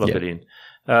 Eddie. Lock it in.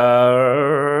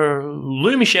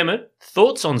 Loomish Emmett,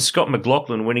 thoughts on Scott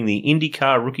McLaughlin winning the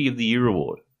IndyCar Rookie of the Year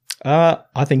award?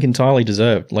 I think entirely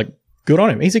deserved. Like, good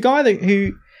on him. He's a guy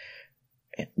who,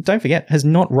 don't forget, has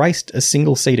not raced a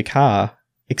single-seater car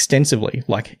extensively,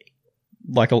 like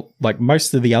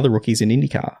most of the other rookies in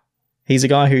IndyCar. He's a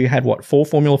guy who had, 4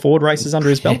 Formula Ford races under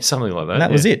his belt? Yeah, something like that. And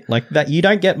that was it. Like that, you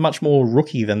don't get much more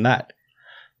rookie than that.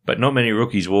 But not many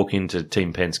rookies walk into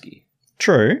Team Penske.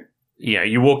 True. Yeah,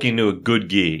 you walk into a good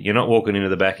gear. You're not walking into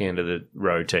the back end of the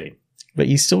road team. But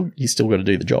you still got to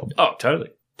do the job. Oh, totally.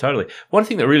 One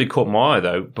thing that really caught my eye,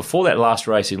 though, before that last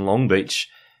race in Long Beach,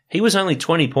 he was only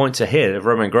 20 points ahead of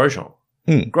Romain Grosjean.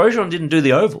 Grosjean didn't do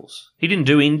the ovals. He didn't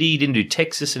do Indy, he didn't do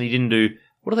Texas, and he didn't do,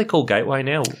 what do they call Gateway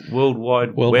now?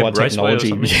 Worldwide Web Technology. Raceway or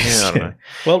something? Yes. Yeah, I don't know.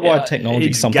 Worldwide Technology,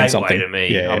 it's something. Gateway to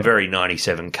me. Yeah. I'm very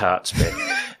 97 karts,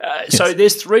 but so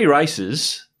there's 3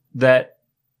 races that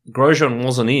Grosjean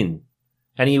wasn't in,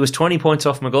 and he was 20 points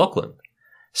off McLaughlin.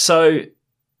 So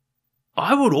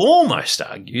I would almost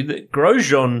argue that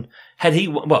Grosjean, had he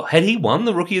won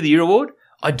the Rookie of the Year award,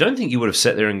 I don't think you would have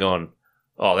sat there and gone,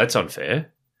 oh, that's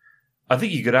unfair. I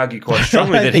think you could argue quite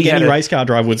strongly that he had any race car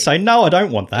driver would say, no, I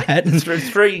don't want that.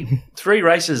 three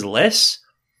races less,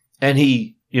 and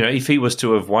he, if he was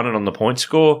to have won it on the point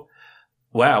score,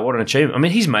 wow, what an achievement. I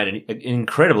mean, he's made an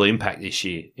incredible impact this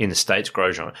year in the States,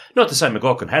 Grosjean. Not to say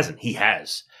McLaughlin hasn't. He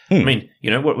has. I mean,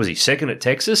 what was he, second at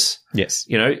Texas? Yes.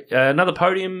 Another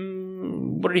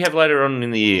podium. What did he have later on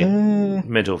in the year?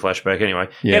 Mental flashback, anyway.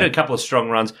 Yeah. He had a couple of strong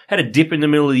runs. Had a dip in the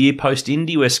middle of the year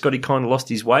post-Indy where Scotty kind of lost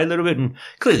his way a little bit. And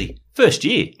clearly, first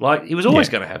year, he was always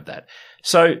going to have that.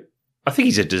 So I think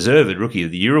he's a deserved Rookie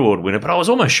of the Year award winner, but I was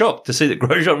almost shocked to see that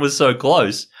Grosjean was so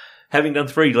close, having done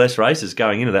 3 less races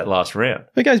going into that last round.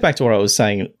 It goes back to what I was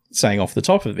saying off the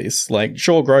top of this.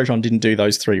 Sure, Grosjean didn't do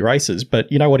those 3 races,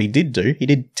 but you know what he did do? He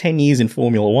did 10 years in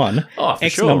Formula One,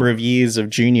 number of years of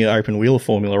junior open wheel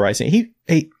Formula racing.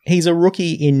 He's a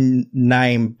rookie in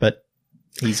name, but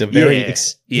he's a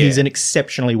he's an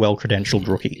exceptionally well-credentialed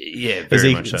rookie. Yeah,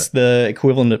 very much so. It's the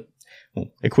equivalent of,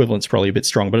 equivalent's probably a bit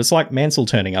strong, but it's like Mansell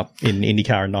turning up in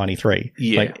IndyCar in 93.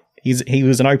 Yeah. He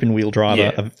was an open wheel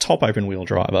driver, a top open wheel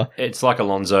driver. It's like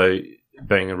Alonso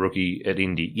being a rookie at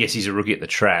Indy. Yes, he's a rookie at the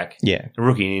track. Yeah. A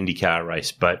rookie in IndyCar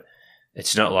race, but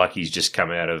it's not like he's just come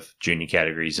out of junior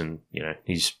categories and,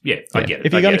 he's, I get it.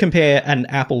 If you're going to compare an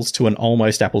apples to an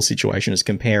almost apples situation, it's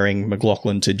comparing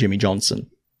McLaughlin to Jimmy Johnson.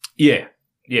 Yeah,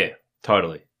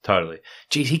 totally. Totally.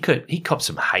 Geez, he copped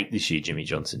some hate this year, Jimmy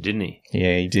Johnson, didn't he?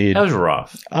 Yeah, he did. That was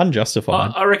rough.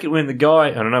 Unjustified. I reckon when the guy,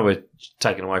 and I know we're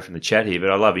taking away from the chat here,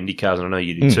 but I love IndyCars and I know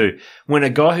you do too. When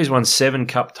a guy who's won 7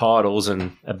 cup titles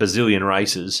and a bazillion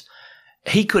races,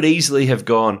 he could easily have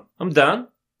gone, I'm done.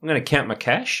 I'm going to count my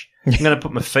cash. I'm going to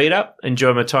put my feet up,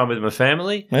 enjoy my time with my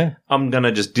family. Yeah. I'm going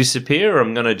to just disappear, or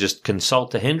I'm going to just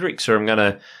consult to Hendricks, or I'm going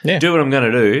to do what I'm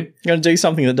going to do. I'm going to do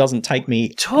something that doesn't take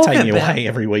me away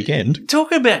every weekend.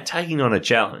 Talk about taking on a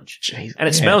challenge. Jeez, and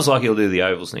it smells like he'll do the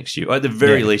ovals next year. At the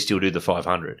very least, he'll do the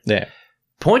 500. Yeah.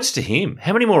 Points to him.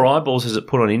 How many more eyeballs has it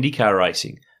put on IndyCar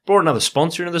racing? Brought another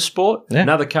sponsor into the sport,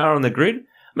 another car on the grid. I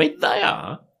mean,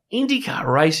 IndyCar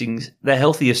racing's the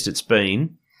healthiest it's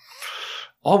been,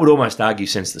 I would almost argue,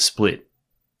 since the split.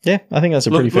 Yeah, I think that's a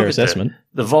pretty fair assessment.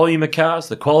 The volume of cars,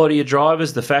 the quality of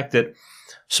drivers, the fact that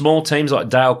small teams like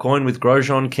Dale Coyne with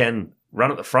Grosjean can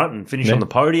run at the front and finish on the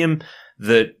podium,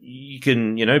 that you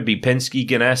can, be Penske,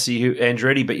 Ganassi,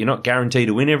 Andretti, but you're not guaranteed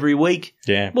to win every week.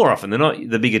 Yeah. More often than not,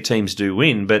 the bigger teams do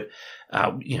win, but,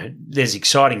 there's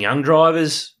exciting young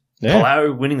drivers. Yeah.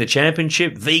 Palau winning the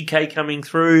championship, VK coming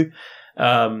through.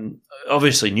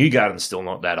 Obviously, Newgarden's still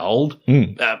not that old.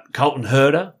 Colton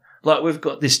Herta. Like, we've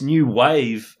got this new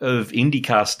wave of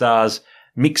IndyCar stars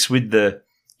mixed with with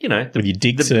your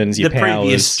Dixons, your Powers.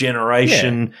 Previous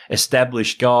generation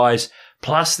established guys,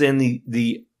 plus then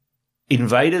the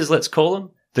invaders, let's call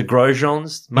them, the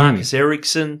Grosjeans, Marcus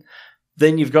Ericsson.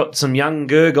 Then you've got some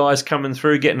younger guys coming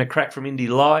through, getting a crack from Indy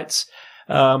Lights.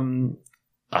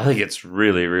 I think it's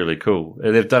really, really cool.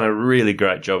 They've done a really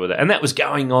great job of that. And that was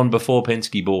going on before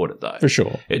Penske bought it, though. For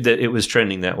sure. It was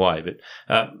trending that way.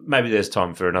 But maybe there's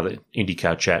time for another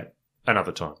IndyCar chat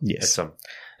another time. Yes.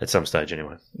 At some stage,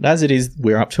 anyway. As it is,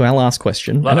 we're up to our last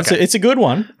question. And it's a good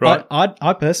one. Right.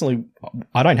 I personally,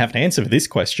 I don't have to answer this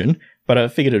question, but I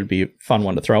figured it would be a fun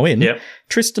one to throw in. Yep.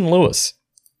 Tristan Lewis.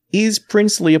 Is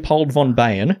Prince Leopold von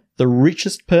Bayen the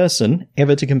richest person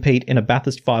ever to compete in a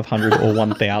Bathurst 500 or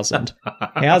 1000?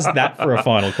 How's that for a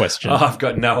final question? I've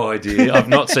got no idea. I've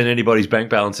not seen anybody's bank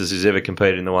balances who's ever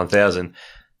competed in the 1000.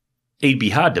 He'd be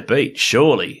hard to beat,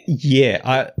 surely.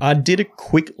 Yeah, I did a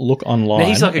quick look online. Now,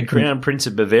 he's like a Crown Prince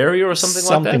of Bavaria or something like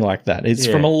that? Something like that. It's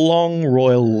from a long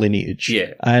royal lineage.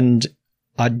 Yeah. And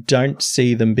I don't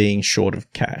see them being short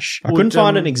of cash. I couldn't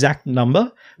find an exact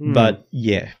number, but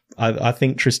yeah. I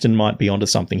think Tristan might be onto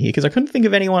something here because I couldn't think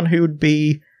of anyone who would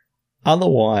be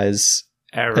otherwise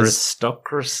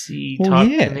aristocracy type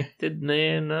connected.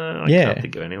 No, I can't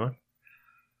think of anyone.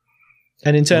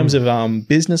 And in terms of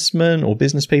businessmen or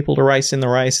business people to race in the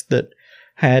race that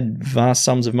had vast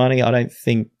sums of money, I don't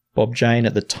think Bob Jane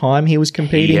at the time he was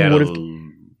competing would have.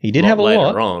 He did have a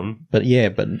lot, but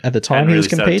at the time he was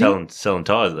competing, selling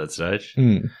tyres at that stage.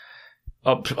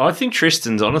 I think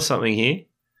Tristan's onto something here.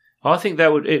 I think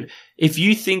that would, if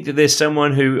you think that there's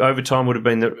someone who over time would have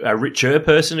been a richer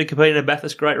person to compete in a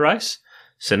Bathurst Great Race,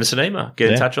 send us an email.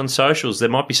 Get in touch on socials. There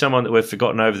might be someone that we've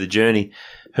forgotten over the journey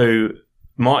who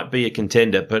might be a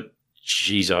contender, but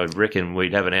geez, I reckon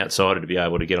we'd have an outsider to be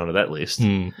able to get onto that list.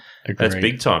 That's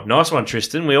big time. Nice one,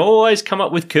 Tristan. We always come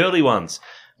up with curly ones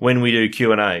when we do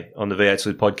Q&A on the V8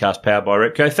 Sleuth podcast powered by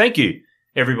Repco. Thank you,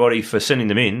 everybody, for sending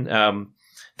them in.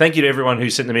 Thank you to everyone who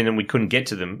sent them in and we couldn't get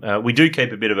to them. We do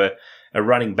keep a bit of a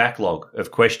running backlog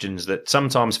of questions that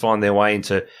sometimes find their way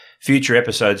into future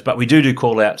episodes, but we do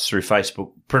call-outs through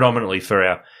Facebook predominantly for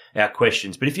our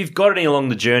questions. But if you've got any along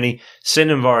the journey, send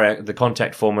them via the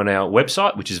contact form on our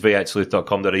website, which is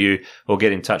v8sleuth.com.au, or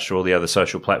get in touch through all the other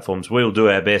social platforms. We'll do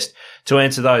our best to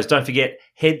answer those. Don't forget,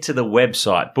 head to the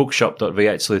website,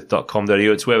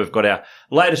 bookshop.v8sleuth.com.au. It's where we've got our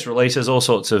latest releases, all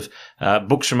sorts of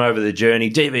books from over the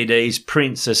journey, DVDs,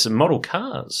 prints, there's some model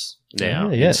cars now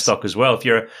in stock as well. If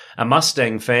you're a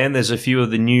Mustang fan, there's a few of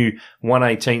the new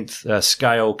 1/18th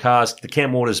scale cars. The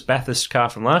Cam Waters Bathurst car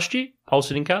from last year, pole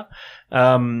sitting car.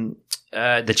 The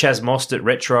Chaz Mostert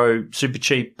retro super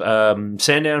cheap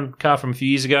Sandown car from a few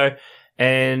years ago,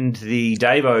 and the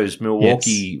Davo's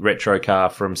Milwaukee retro car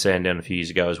from Sandown a few years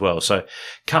ago as well. So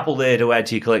couple there to add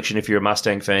to your collection. If you're a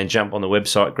Mustang fan, jump on the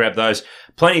website, grab those.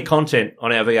 Plenty of content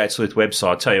on our V8 Sleuth website.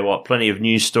 I'll tell you what, plenty of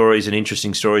news stories and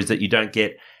interesting stories that you don't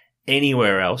get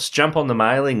anywhere else. Jump on the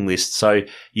mailing list so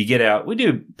you get we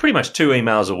do pretty much 2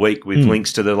 emails a week with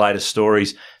links to the latest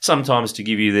stories, sometimes to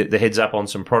give you the heads up on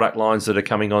some product lines that are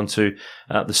coming onto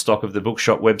the stock of the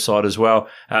bookshop website as well.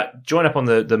 Join up on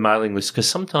the mailing list because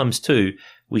sometimes too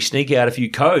we sneak out a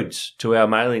few codes to our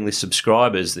mailing list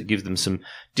subscribers that give them some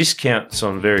discounts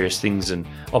on various things and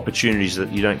opportunities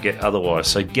that you don't get otherwise.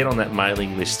 So get on that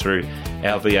mailing list through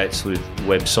our V8 Sleuth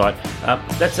website.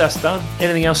 That's us done.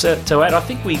 Anything else to add? I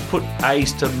think we put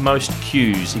A's to most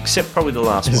Q's, except probably the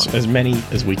last one. As many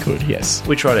as we could, yes.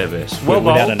 We tried our best. Well,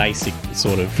 without an ASIC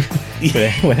sort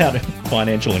of, without a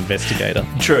financial investigator.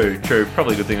 True.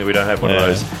 Probably a good thing that we don't have one of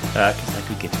those, because they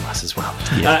could get to us as well.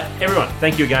 Yeah. Everyone,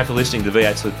 thank you again for listening to the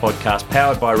V8 Sleuth podcast,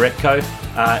 powered by Repco.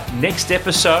 Next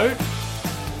episode,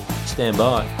 stand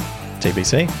by.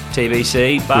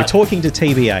 TBC. But we're talking to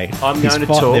TBA. I'm going to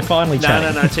talk. They're finally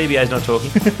chatting. No, TBA's not talking.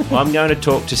 I'm going to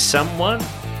talk to someone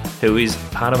who is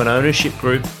part of an ownership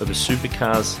group of a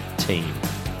Supercars team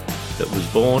that was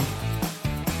born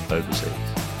overseas.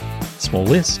 Small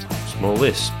list,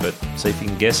 but see if you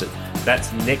can guess it.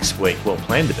 That's next week. Well,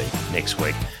 planned to be next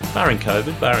week. Barring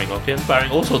COVID, barring lockdowns,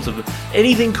 barring all sorts of...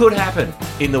 Anything could happen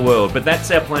in the world, but that's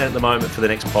our plan at the moment for the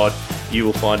next pod. You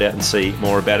will find out and see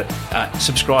more about it.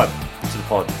 Subscribe to the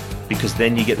pod, because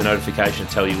then you get the notification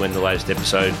to tell you when the latest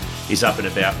episode is up and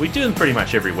about. We do them pretty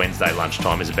much every Wednesday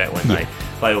lunchtime is about when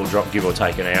they all drop, give or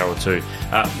take an hour or two.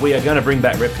 We are going to bring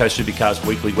back Repco Supercars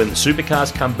Weekly when the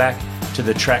Supercars come back to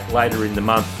the track later in the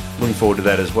month. Looking forward to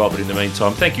that as well. But in the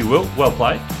meantime, thank you, Will. Well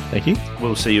played. Thank you.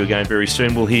 We'll see you again very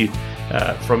soon. We'll hear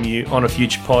from you on a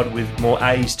future pod with more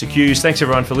A's to Q's. Thanks,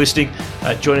 everyone, for listening.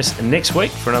 Join us next week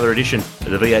for another edition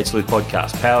of the V8 Sleuth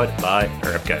podcast, powered by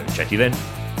Repco. Chat to you then.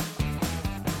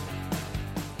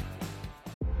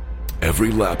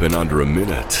 Every lap in under a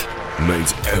minute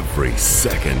means every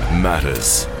second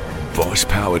matters. Bosch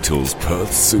Power Tools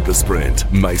Perth Super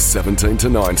Sprint, May 17 to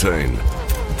 19.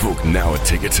 Book now at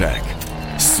Ticketek.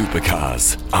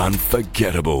 Supercars,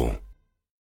 unforgettable.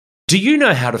 Do you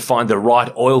know how to find the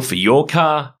right oil for your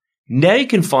car? Now you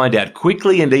can find out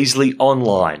quickly and easily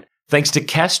online, thanks to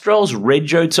Castrol's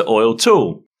Rego to Oil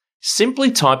tool. Simply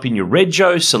type in your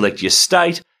Rego, select your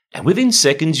state, and within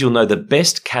seconds you'll know the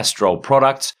best Castrol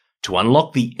products to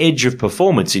unlock the edge of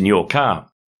performance in your car.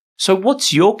 So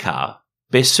what's your car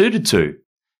best suited to?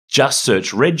 Just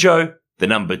search Rego, the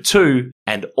number 2,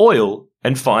 and oil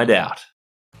and find out.